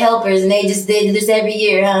 The helpers, and they just did this every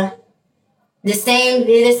year, huh? The same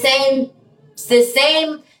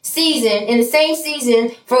season, in the same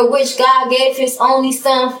season for which God gave his only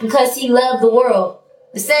son because he loved the world.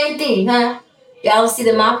 The same thing, huh? Y'all don't see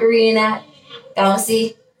the mockery in that? Y'all don't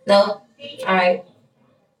see? No? Alright.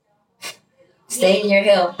 Stay in your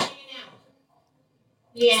hell.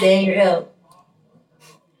 Stay in your hell.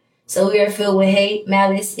 So we are filled with hate,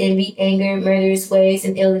 malice, envy, anger, murderous ways,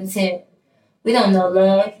 and ill intent. We don't know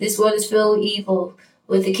love. This world is filled with evil,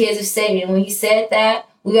 with the kids of Satan. When he said that,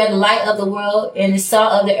 we are the light of the world and the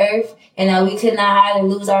salt of the earth, and that we could not hide or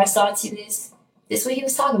lose our saltiness. This is what he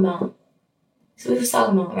was talking about. This is what he was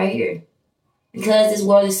talking about right here. Because this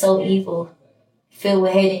world is so evil, filled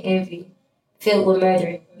with hate and envy, filled with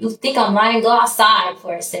murder. You think I'm lying? Go outside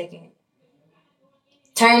for a second.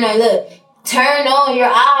 Turn on your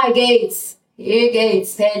eye gates, ear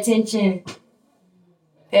gates. Pay attention.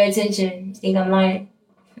 Pay attention. You think I'm lying?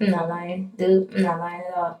 I'm not lying, dude. I'm not lying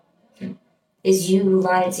at all. It's you who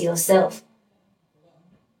lying to yourself.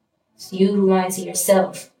 It's you who lying to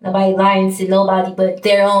yourself. Nobody lying to nobody but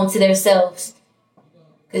their own to themselves.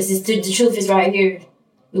 Because the truth is right here.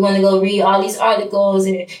 We want to go read all these articles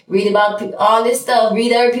and read about all this stuff,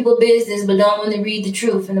 read other people's business, but don't want to read the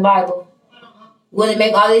truth in the Bible. We want to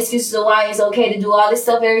make all the excuses of why it's okay to do all this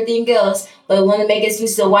stuff, everything else, but we want to make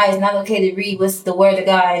excuses of why it's not okay to read what's the word of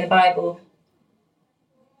God in the Bible.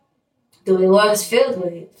 The world is filled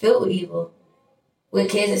with it, filled with evil, with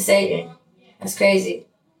kids of Satan. That's crazy.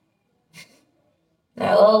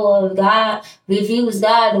 Like, oh, well, God, if he was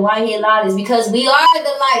God, then why he allowed this? Because we are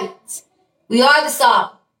the light. We are the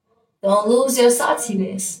salt. Don't lose your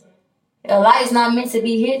saltiness. Your light is not meant to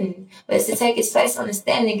be hidden, but it's to take its place on the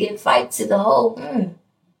stand and give fight to the whole.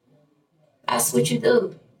 That's what you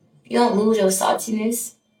do. You don't lose your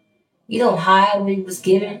saltiness. You don't hide what was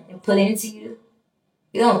given and put into you.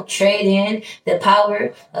 You don't trade in the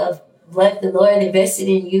power of what the Lord invested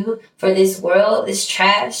in you for this world, this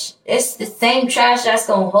trash. It's the same trash that's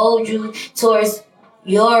going to hold you towards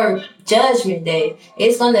your judgment day.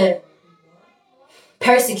 It's going to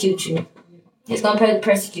persecute you. It's going to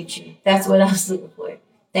persecute you. That's what I was looking for.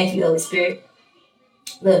 Thank you, Holy Spirit.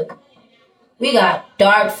 Look, we got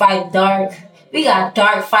dark fighting dark. We got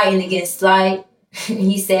dark fighting against light.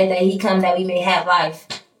 He said that he comes that we may have life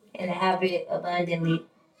and have it abundantly.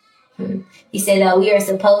 He said that we are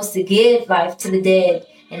supposed to give life to the dead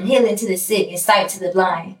and healing to the sick and sight to the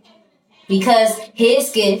blind. Because his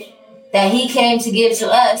gift that he came to give to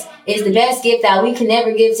us is the best gift that we can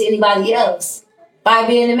never give to anybody else. By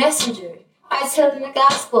being a messenger, by telling the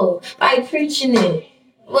gospel, by preaching it.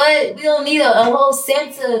 What? We don't need a whole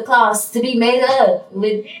Santa Claus to be made up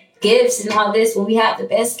with gifts and all this when we have the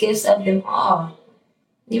best gifts of them all.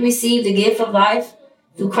 You receive the gift of life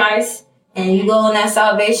through Christ. And you go on that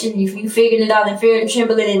salvation, you figuring it out in fear and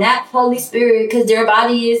trembling in that Holy Spirit, because their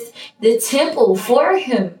body is the temple for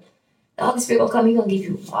him. The Holy Spirit will come, he's going to give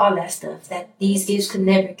you all that stuff that these gifts could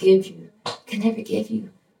never give you. Can never give you.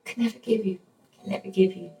 Can never give you. Can never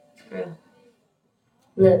give you. For real.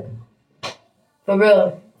 Look. For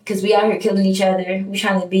real. Because we out here killing each other. We're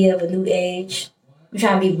trying to be of a new age. We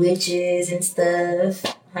trying to be witches and stuff,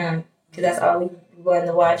 huh? Because that's all we want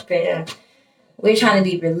to watch. But we're trying to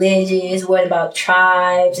be religious, worried about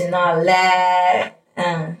tribes and all that.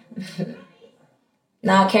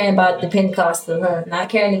 Not caring about the Pentecostal, huh? Not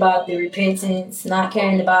caring about the repentance, not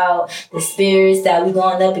caring about the spirits that we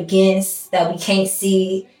going up against that we can't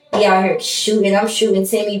see. We out here shooting. I'm shooting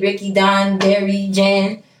Timmy, Ricky, Don, Barry,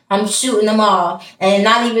 Jen. I'm shooting them all. And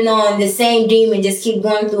not even on the same demon, just keep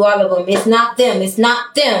going through all of them. It's not them. It's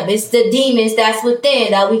not them. It's the demons that's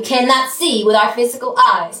within that we cannot see with our physical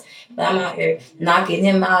eyes. But I'm out here knocking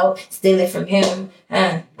him out, stealing from him.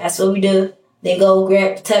 That's what we do. They go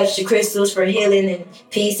touch the crystals for healing and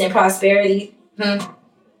peace and prosperity.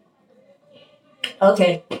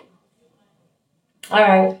 Okay. All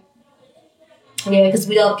right. Yeah, because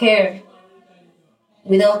we don't care.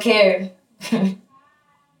 We don't care.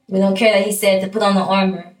 We don't care that he said to put on the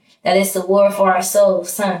armor. That it's the war for our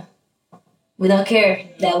souls, huh? We don't care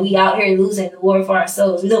that we out here losing the war for our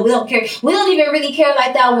souls. We don't care. We don't even really care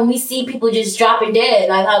like that when we see people just dropping dead,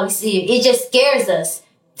 like how we see it. It just scares us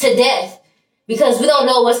to death. Because we don't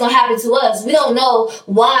know what's going to happen to us. We don't know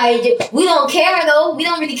why. We don't care, though. We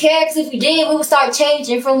don't really care, because if we did, we would start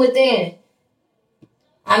changing from within.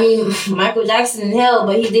 I mean, Michael Jackson in hell,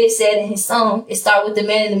 but he did say it in his song. It started with the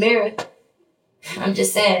man in the mirror. I'm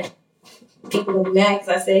just saying. People will be mad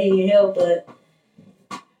because I said he in hell, but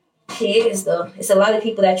he is, though. It's a lot of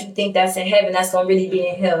people that you think that's in heaven that's going to really be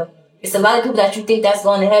in hell. It's a lot of people that you think that's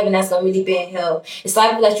going to heaven that's going to really be in hell. It's a lot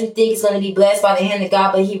of people that you think is going to be blessed by the hand of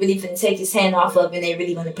God, but he really finna take his hand off of and they're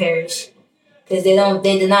really going to perish. Because they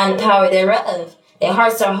deny the power thereof. Their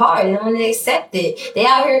hearts are hard. They don't want to accept it. They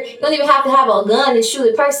out here, you don't even have to have a gun and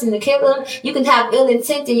shoot a person to kill them. You can have ill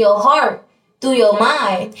intent in your heart through your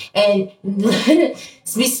mind and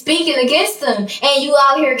be speaking against them, and you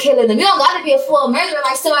out here killing them. You don't got to be a full murderer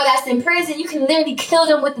like somebody that's in prison. You can literally kill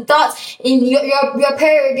them with the thoughts in your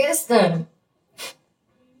prayer against them.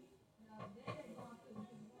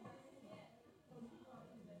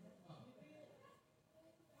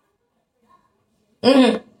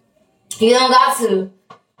 You don't got to.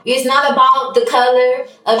 It's not about the color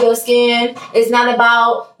of your skin. It's not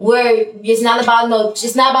about it's not about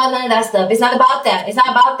none of that stuff. It's not about that. It's not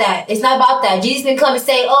about that. It's not about that. Jesus didn't come and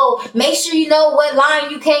say, oh, make sure you know what line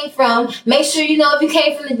you came from. Make sure you know if you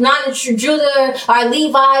came from the line of Judah or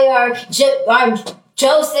Levi or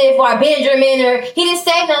Joseph or Benjamin, or he didn't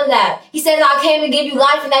say none of that. He said, I came to give you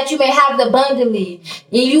life and that you may have it abundantly.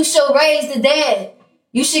 And you shall raise the dead.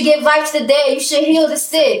 You should give life to the dead. You should heal the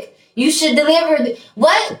sick. You should deliver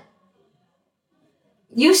what?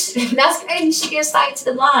 That's crazy. You should give sight to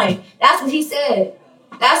the blind. That's what he said.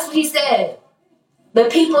 That's what he said.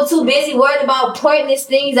 But people too busy worried about pointless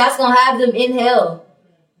things that's gonna have them in hell.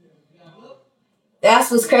 That's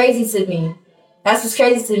what's crazy to me. That's what's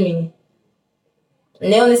crazy to me.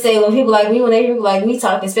 And they want to say when people like me, when they hear people like me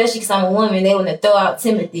talking, especially because I'm a woman, they want to throw out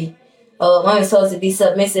Timothy. Oh, I'm supposed to be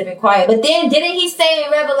submissive and quiet. But then, didn't he say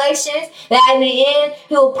in Revelations that in the end,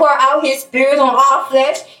 he will pour out his spirit on all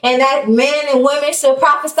flesh, and that men and women should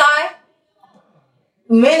prophesy?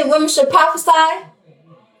 Men and women should prophesy?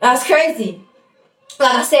 That's crazy.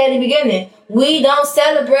 Like I said at the beginning, we don't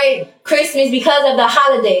celebrate Christmas because of the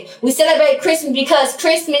holiday. We celebrate Christmas because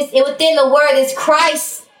Christmas within the word is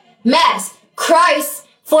Christ Mass. Christ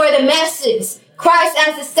for the masses. Christ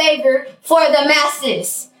as the Savior for the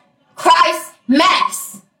masses. Christ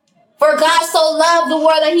Mass. For God so loved the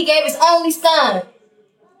world that he gave his only son.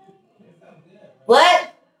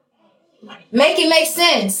 What? Make it make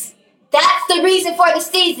sense. That's the reason for the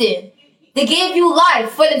season. To give you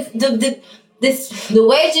life. For the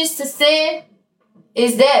wages to sin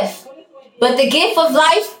is death. But the gift of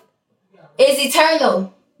life is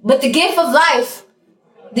eternal. But the gift of life,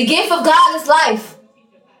 the gift of God is life.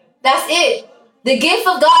 That's it. The gift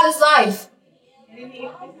of God is life.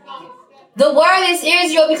 The word is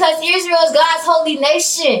Israel because Israel is God's holy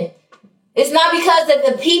nation. It's not because of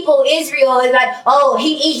the people Israel is like, oh,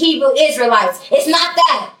 Hebrew Israelites. It's not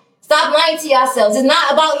that. Stop lying to yourselves. It's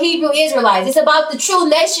not about Hebrew Israelites. It's about the true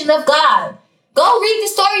nation of God. Go read the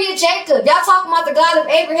story of Jacob. Y'all talking about the God of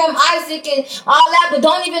Abraham, Isaac, and all that, but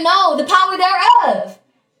don't even know the power thereof.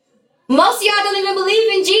 Most of y'all don't even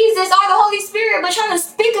believe in Jesus or the Holy Spirit, but trying to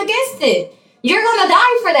speak against it. You're going to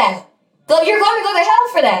die for that. You're going to go to hell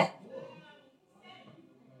for that.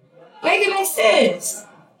 Make it make sense.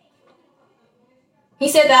 He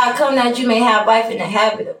said that I come that you may have life and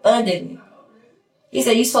have it abundantly. He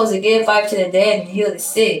said you're supposed to give life to the dead and heal the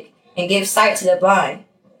sick and give sight to the blind.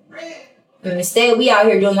 And instead, we out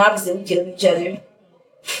here doing the opposite. We killing each other.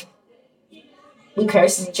 We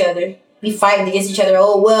cursing each other. We fighting against each other.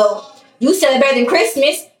 Oh, well, You celebrating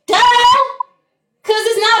Christmas. Duh! Because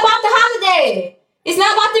it's not about the holiday. It's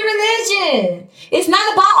not about the religion. It's not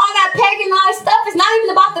about all that paganized stuff. It's not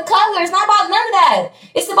even about the color. It's not about none of that.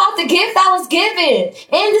 It's about the gift that was given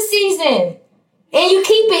in the season. And you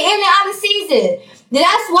keep it in and out of season.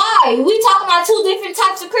 That's why we talking about two different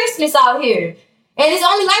types of Christmas out here. And it's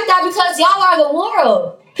only like that because y'all are the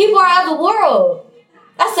world. People are of the world.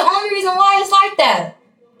 That's the only reason why it's like that.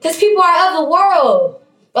 Because people are of the world.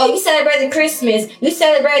 Oh, you celebrating Christmas. You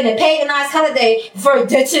celebrating a paganized holiday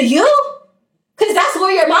to you? Because that's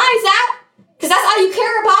where your mind's at. Because that's all you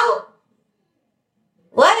care about.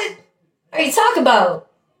 What are you talking about?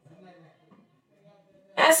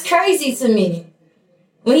 That's crazy to me.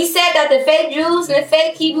 When he said that the fake Jews and the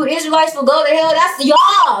fake Hebrew Israelites will go to hell, that's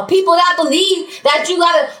y'all. People that believe that you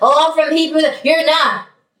gotta, oh, I'm from Hebrew. You're not.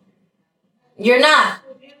 You're not.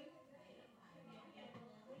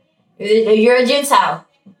 You're a Gentile.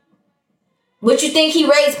 What you think he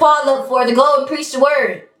raised Paul up for? To go and preach the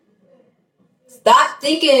word. Stop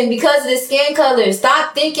thinking because of the skin color.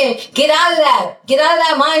 Stop thinking. Get out of that. Get out of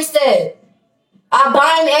that mindset. I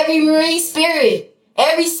bind every marine spirit,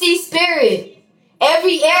 every sea spirit,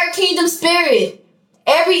 every air kingdom spirit,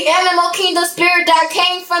 every animal kingdom spirit that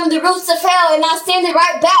came from the roots of hell, and I send it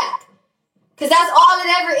right back. Because that's all it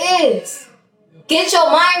ever is. Get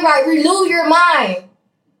your mind right. Renew your mind.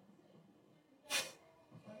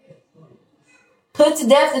 Put to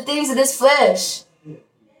death the things of this flesh.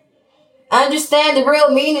 Understand the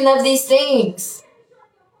real meaning of these things.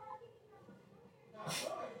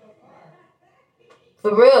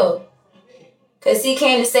 For real. Because he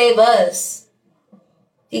came to save us.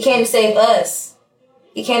 He came to save us.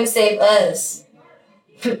 He came to save us.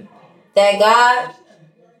 That God,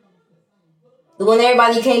 the one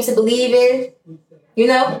everybody came to believe in, you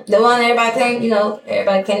know, the one everybody came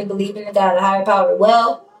to believe in, the God, the higher power.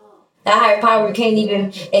 Well, that higher power can't even,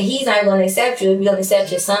 and he's not going to accept you if you don't accept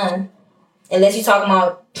your son. Unless you're talking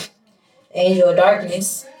about the angel of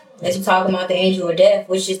darkness. Unless you're talking about the angel of death,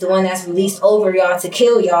 which is the one that's released over y'all to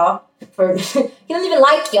kill y'all. For he don't even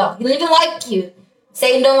like y'all. He don't even like you.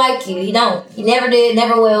 Satan don't like you. He don't. He never did,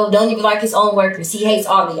 never will. Don't even like his own workers. He hates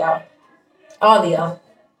all of y'all. All of y'all.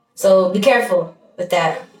 So be careful with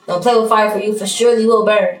that. Don't play with fire, for you for surely will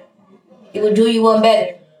burn. He will do you one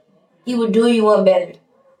better. He will do you one better.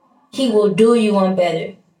 He will do you one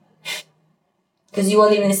better. Because you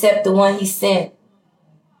won't even accept the one he sent.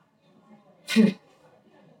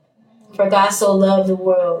 For God so loved the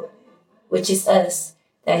world, which is us,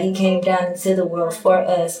 that he came down into the world for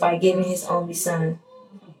us by giving his only son.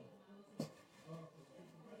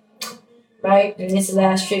 Right? And this is the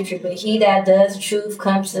last scripture. But he that does the truth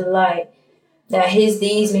comes to the light, that his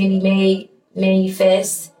deeds may be made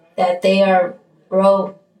manifest, that they are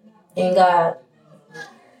wrought in God.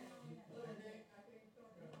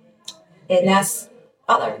 And that's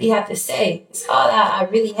all I really have to say. It's all that I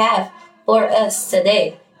really have for us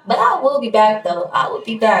today. But I will be back, though. I will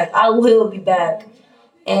be back. I will be back.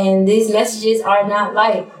 And these messages are not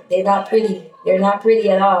light. They're not pretty. They're not pretty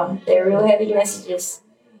at all. They're real heavy messages.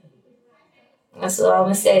 That's all I'm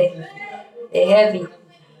going to say. They're heavy.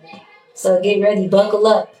 So get ready. Buckle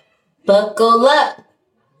up. Buckle up.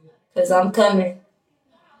 Because I'm coming.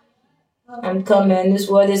 I'm coming. This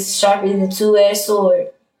word is sharper than a two-edged sword.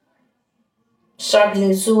 Sharper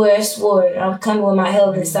than a two-edged sword. I'm coming with my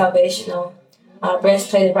helmet of salvation on. My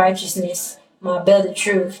breastplate of righteousness. My belt of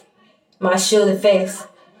truth. My shield of faith.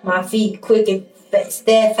 My feet quick and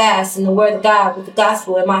steadfast in the word of God with the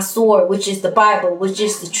gospel. And my sword, which is the Bible, which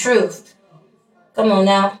is the truth. Come on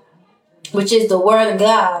now. Which is the word of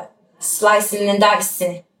God. Slicing and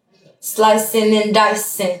dicing. Slicing and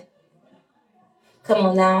dicing. Come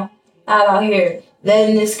on now. Out here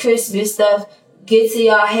letting this Christmas stuff get to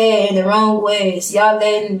y'all head in the wrong ways. Y'all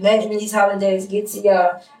letting these holidays get to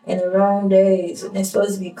y'all in the wrong days. And it's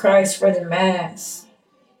supposed to be Christ for the mass.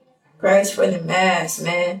 Christ for the mass,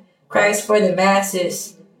 man. Christ for the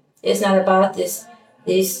masses. It's not about this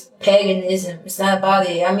paganism. It's not about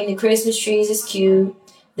it. I mean, the Christmas trees is cute.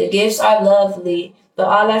 The gifts are lovely. But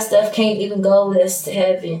all that stuff can't even go with us to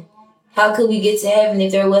heaven. How could we get to heaven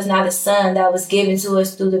if there was not a son that was given to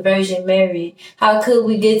us through the Virgin Mary? How could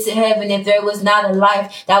we get to heaven if there was not a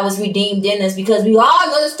life that was redeemed in us? Because we all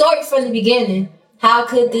know the story from the beginning. How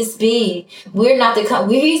could this be? He's not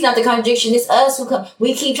the contradiction. It's us who come.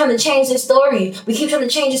 We keep trying to change the story. We keep trying to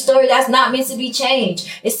change the story that's not meant to be changed.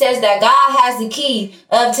 It says that God has the key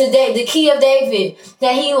of today, the key of David,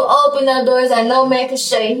 that he will open the doors that no man can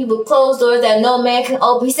shut. He will close doors that no man can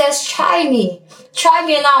open. He says, try me. Try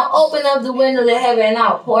me and I'll open up the window of heaven and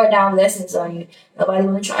I'll pour down blessings on you. Nobody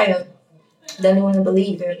want to try him. Doesn't want to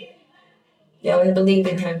believe him. Y'all want to believe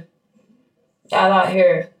in him. Y'all out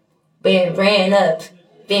here being ran up,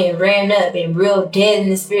 being real dead in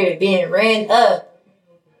the spirit, being ran up.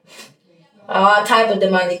 All type of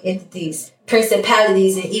demonic entities,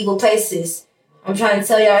 principalities, and evil places. I'm trying to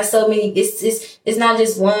tell y'all so many. It's not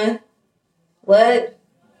just one. What?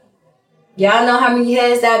 Y'all know how many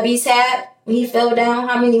heads that beast had when he fell down?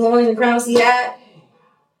 How many horns and crowns he had?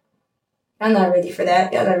 Y'all not ready for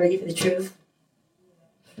that. Y'all not ready for the truth.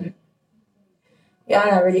 Y'all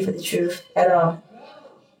not ready for the truth at all.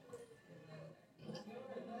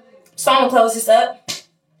 So I'm gonna close this up,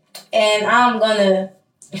 and I'm gonna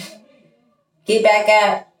get back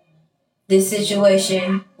at this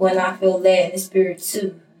situation when I feel led in the spirit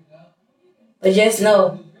too. But just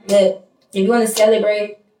know that if you want to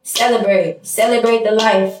celebrate the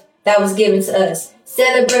life that was given to us.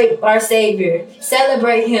 Celebrate our Savior.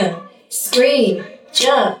 Celebrate Him. Scream,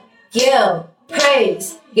 jump, yell,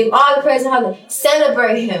 praise. Give all the praise and hallelujah.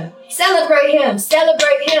 Celebrate Him. Celebrate Him.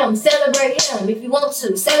 Celebrate Him. Celebrate Him. If you want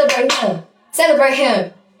to, celebrate Him. Celebrate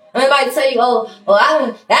Him. Everybody tell you,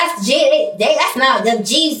 that's not the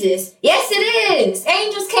Jesus. Yes, it is.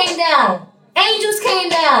 Angels came down. Angels came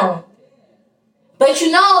down. But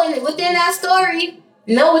within that story,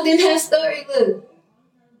 look,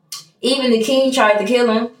 even the king tried to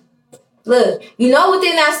kill him. Look,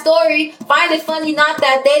 within that story, find it funny not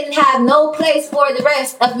that they didn't have no place for the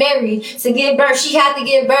rest of Mary to give birth. She had to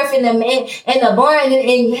give birth in the barn,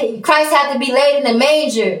 and Christ had to be laid in the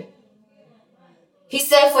manger. He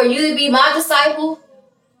said, for you to be my disciple,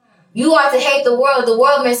 you are to hate the world. The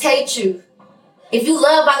world must hate you. If you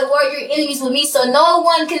love by the world, you're enemies with me. So no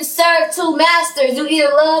one can serve two masters. You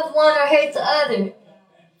either love one or hate the other.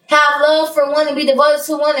 Have love for one and be devoted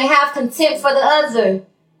to one, and have contempt for the other.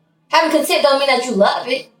 Having contempt don't mean that you love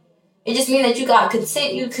it. It just means that you got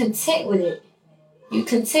content. You content with it. You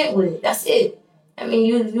content with it. That's it. I mean,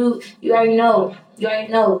 you already know. You already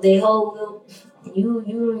know. The whole just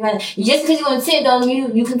because you content don't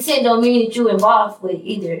mean you content don't mean that you involved with it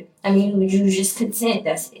either. I mean, you just content.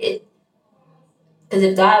 That's it. Because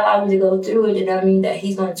if God allowed me to go through it, then I mean that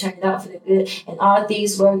He's going to turn it out for the good. And all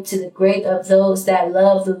things work to the great of those that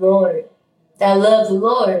love the Lord. That love the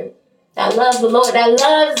Lord. That love the Lord. That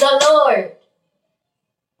loves the Lord.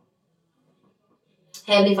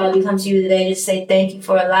 Heavenly Father, we come to you today to say thank you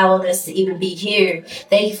for allowing us to even be here.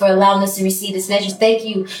 Thank you for allowing us to receive this message. Thank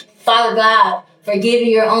you, Father God, for giving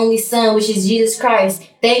your only Son, which is Jesus Christ.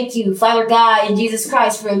 Thank you, Father God, and Jesus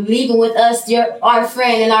Christ, for leaving with us our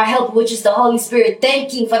friend and our helper, which is the Holy Spirit.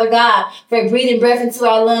 Thank you, Father God, for breathing breath into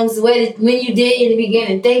our lungs when you did in the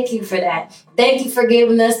beginning. Thank you for that. Thank you for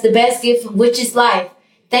giving us the best gift, which is life.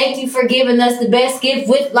 Thank you for giving us the best gift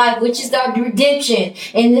with life, which is our redemption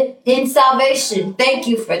and in salvation. Thank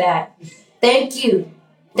you for that. Thank you.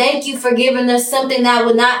 Thank you for giving us something that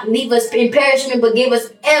would not leave us in perishment, but give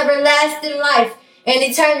us everlasting life and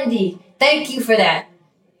eternity. Thank you for that.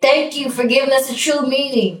 Thank you for giving us a true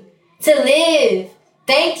meaning to live.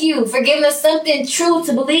 Thank you for giving us something true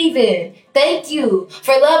to believe in. Thank you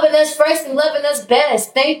for loving us first and loving us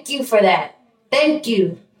best. Thank you for that. Thank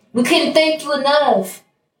you. We couldn't thank you enough.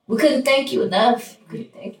 We couldn't thank you enough. We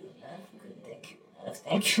couldn't thank you enough. We couldn't thank you enough.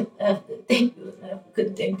 Thank you enough. We couldn't thank you enough. We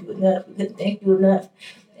couldn't thank you enough. We couldn't thank you enough.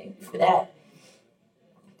 Thank you for that.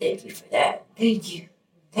 Thank you for that. Thank you.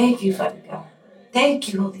 Thank you, Father God.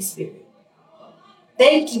 Thank you, Holy Spirit.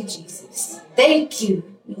 Thank you, Jesus. Thank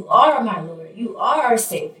you. You are my Lord. You are our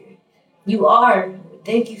Savior. You are.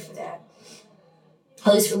 Thank you for that.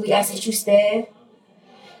 Holy Spirit, we ask that you stand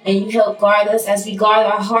and you help guard us as we guard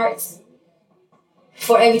our hearts.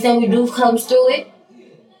 For everything we do comes through it.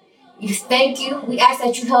 You thank you. We ask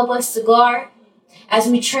that you help us to guard as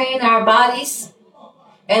we train our bodies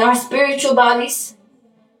and our spiritual bodies.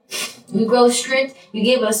 You grow strength. You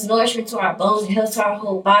give us nourishment to our bones and health to our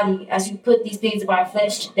whole body as we put these things of our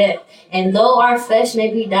flesh to death. And though our flesh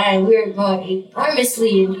may be dying, we are growing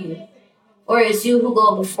enormously in you. For it's you who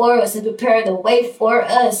go before us and prepare the way for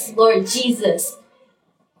us, Lord Jesus.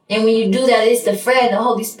 And when you do that, it's the friend, the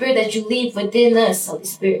Holy Spirit that you leave within us. Holy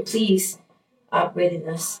Spirit, please operate in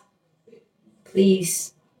us.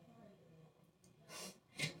 Please.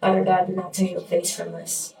 Father God, do not turn your face from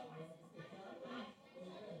us.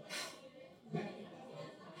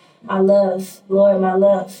 My love, Lord, my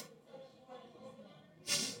love.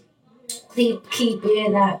 Keep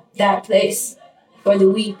in that place for the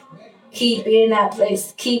weak. Keep in that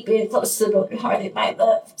place. Keep in close to the brokenhearted, my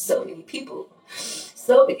love. So many people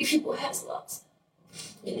has lost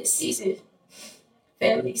in this season.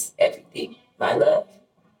 Families, everything, my love.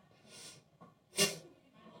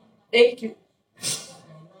 Thank you,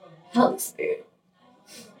 Holy Spirit.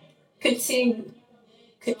 Continue.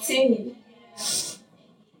 Continue.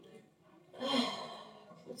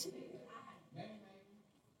 Continue.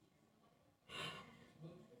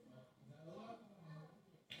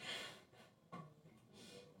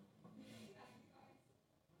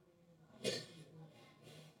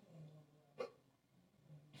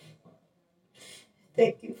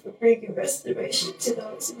 Thank you for bringing restoration to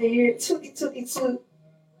those in the year 2022.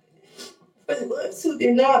 For the ones who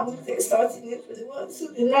did not lose their saltiness, for the ones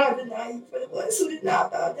who did not deny you, for the ones who did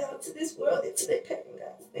not bow down to this world and to their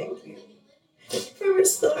paradise. Thank you for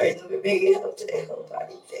restoring them and bringing help to their whole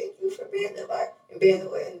body. Thank you for being the light and being the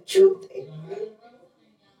way and the truth. Thank you.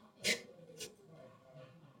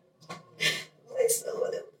 Place no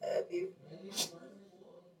one above you.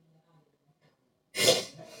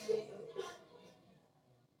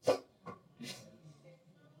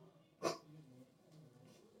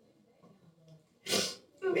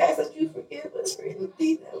 We ask that you forgive us for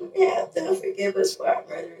anything that we have done. Forgive us for our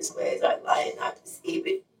murderous ways, our lying, our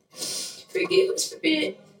deceiving. Forgive us for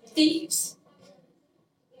being thieves.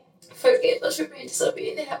 Forgive us for being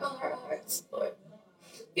disobedient and having hard hearts, Lord.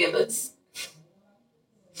 Forgive us.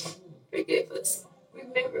 Forgive us.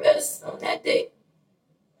 Remember us on that day.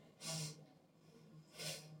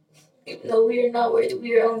 Even though we are not worthy,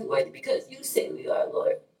 we are only worthy because you say we are,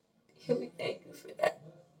 Lord. And we thank you for that.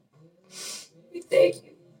 We thank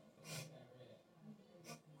you.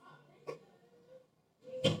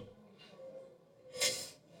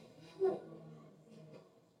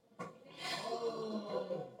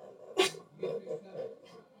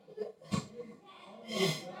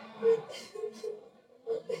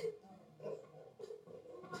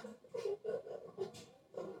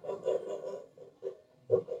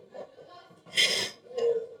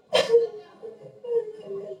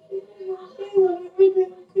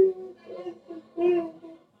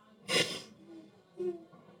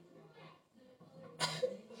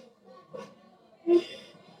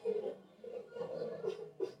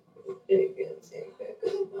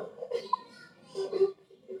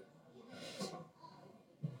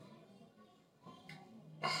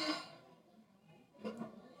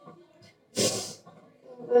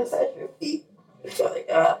 Bless at your feet, Father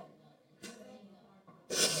God.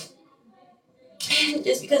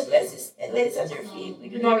 Just because we lay this at your feet, we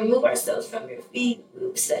do not remove ourselves from your feet. We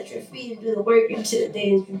will sit at your feet and do the work until the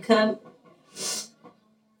day that you come.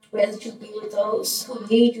 We ask that you be with those who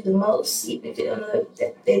need you the most, even if they don't know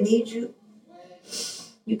that they need you.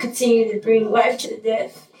 You continue to bring life to the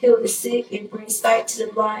deaf, heal the sick, and bring sight to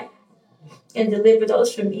the blind, and deliver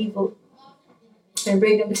those from evil, and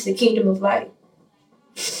bring them to the kingdom of light.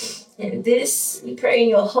 And this, we pray in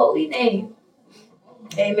your holy name.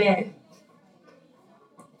 Amen.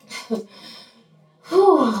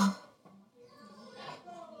 Whew.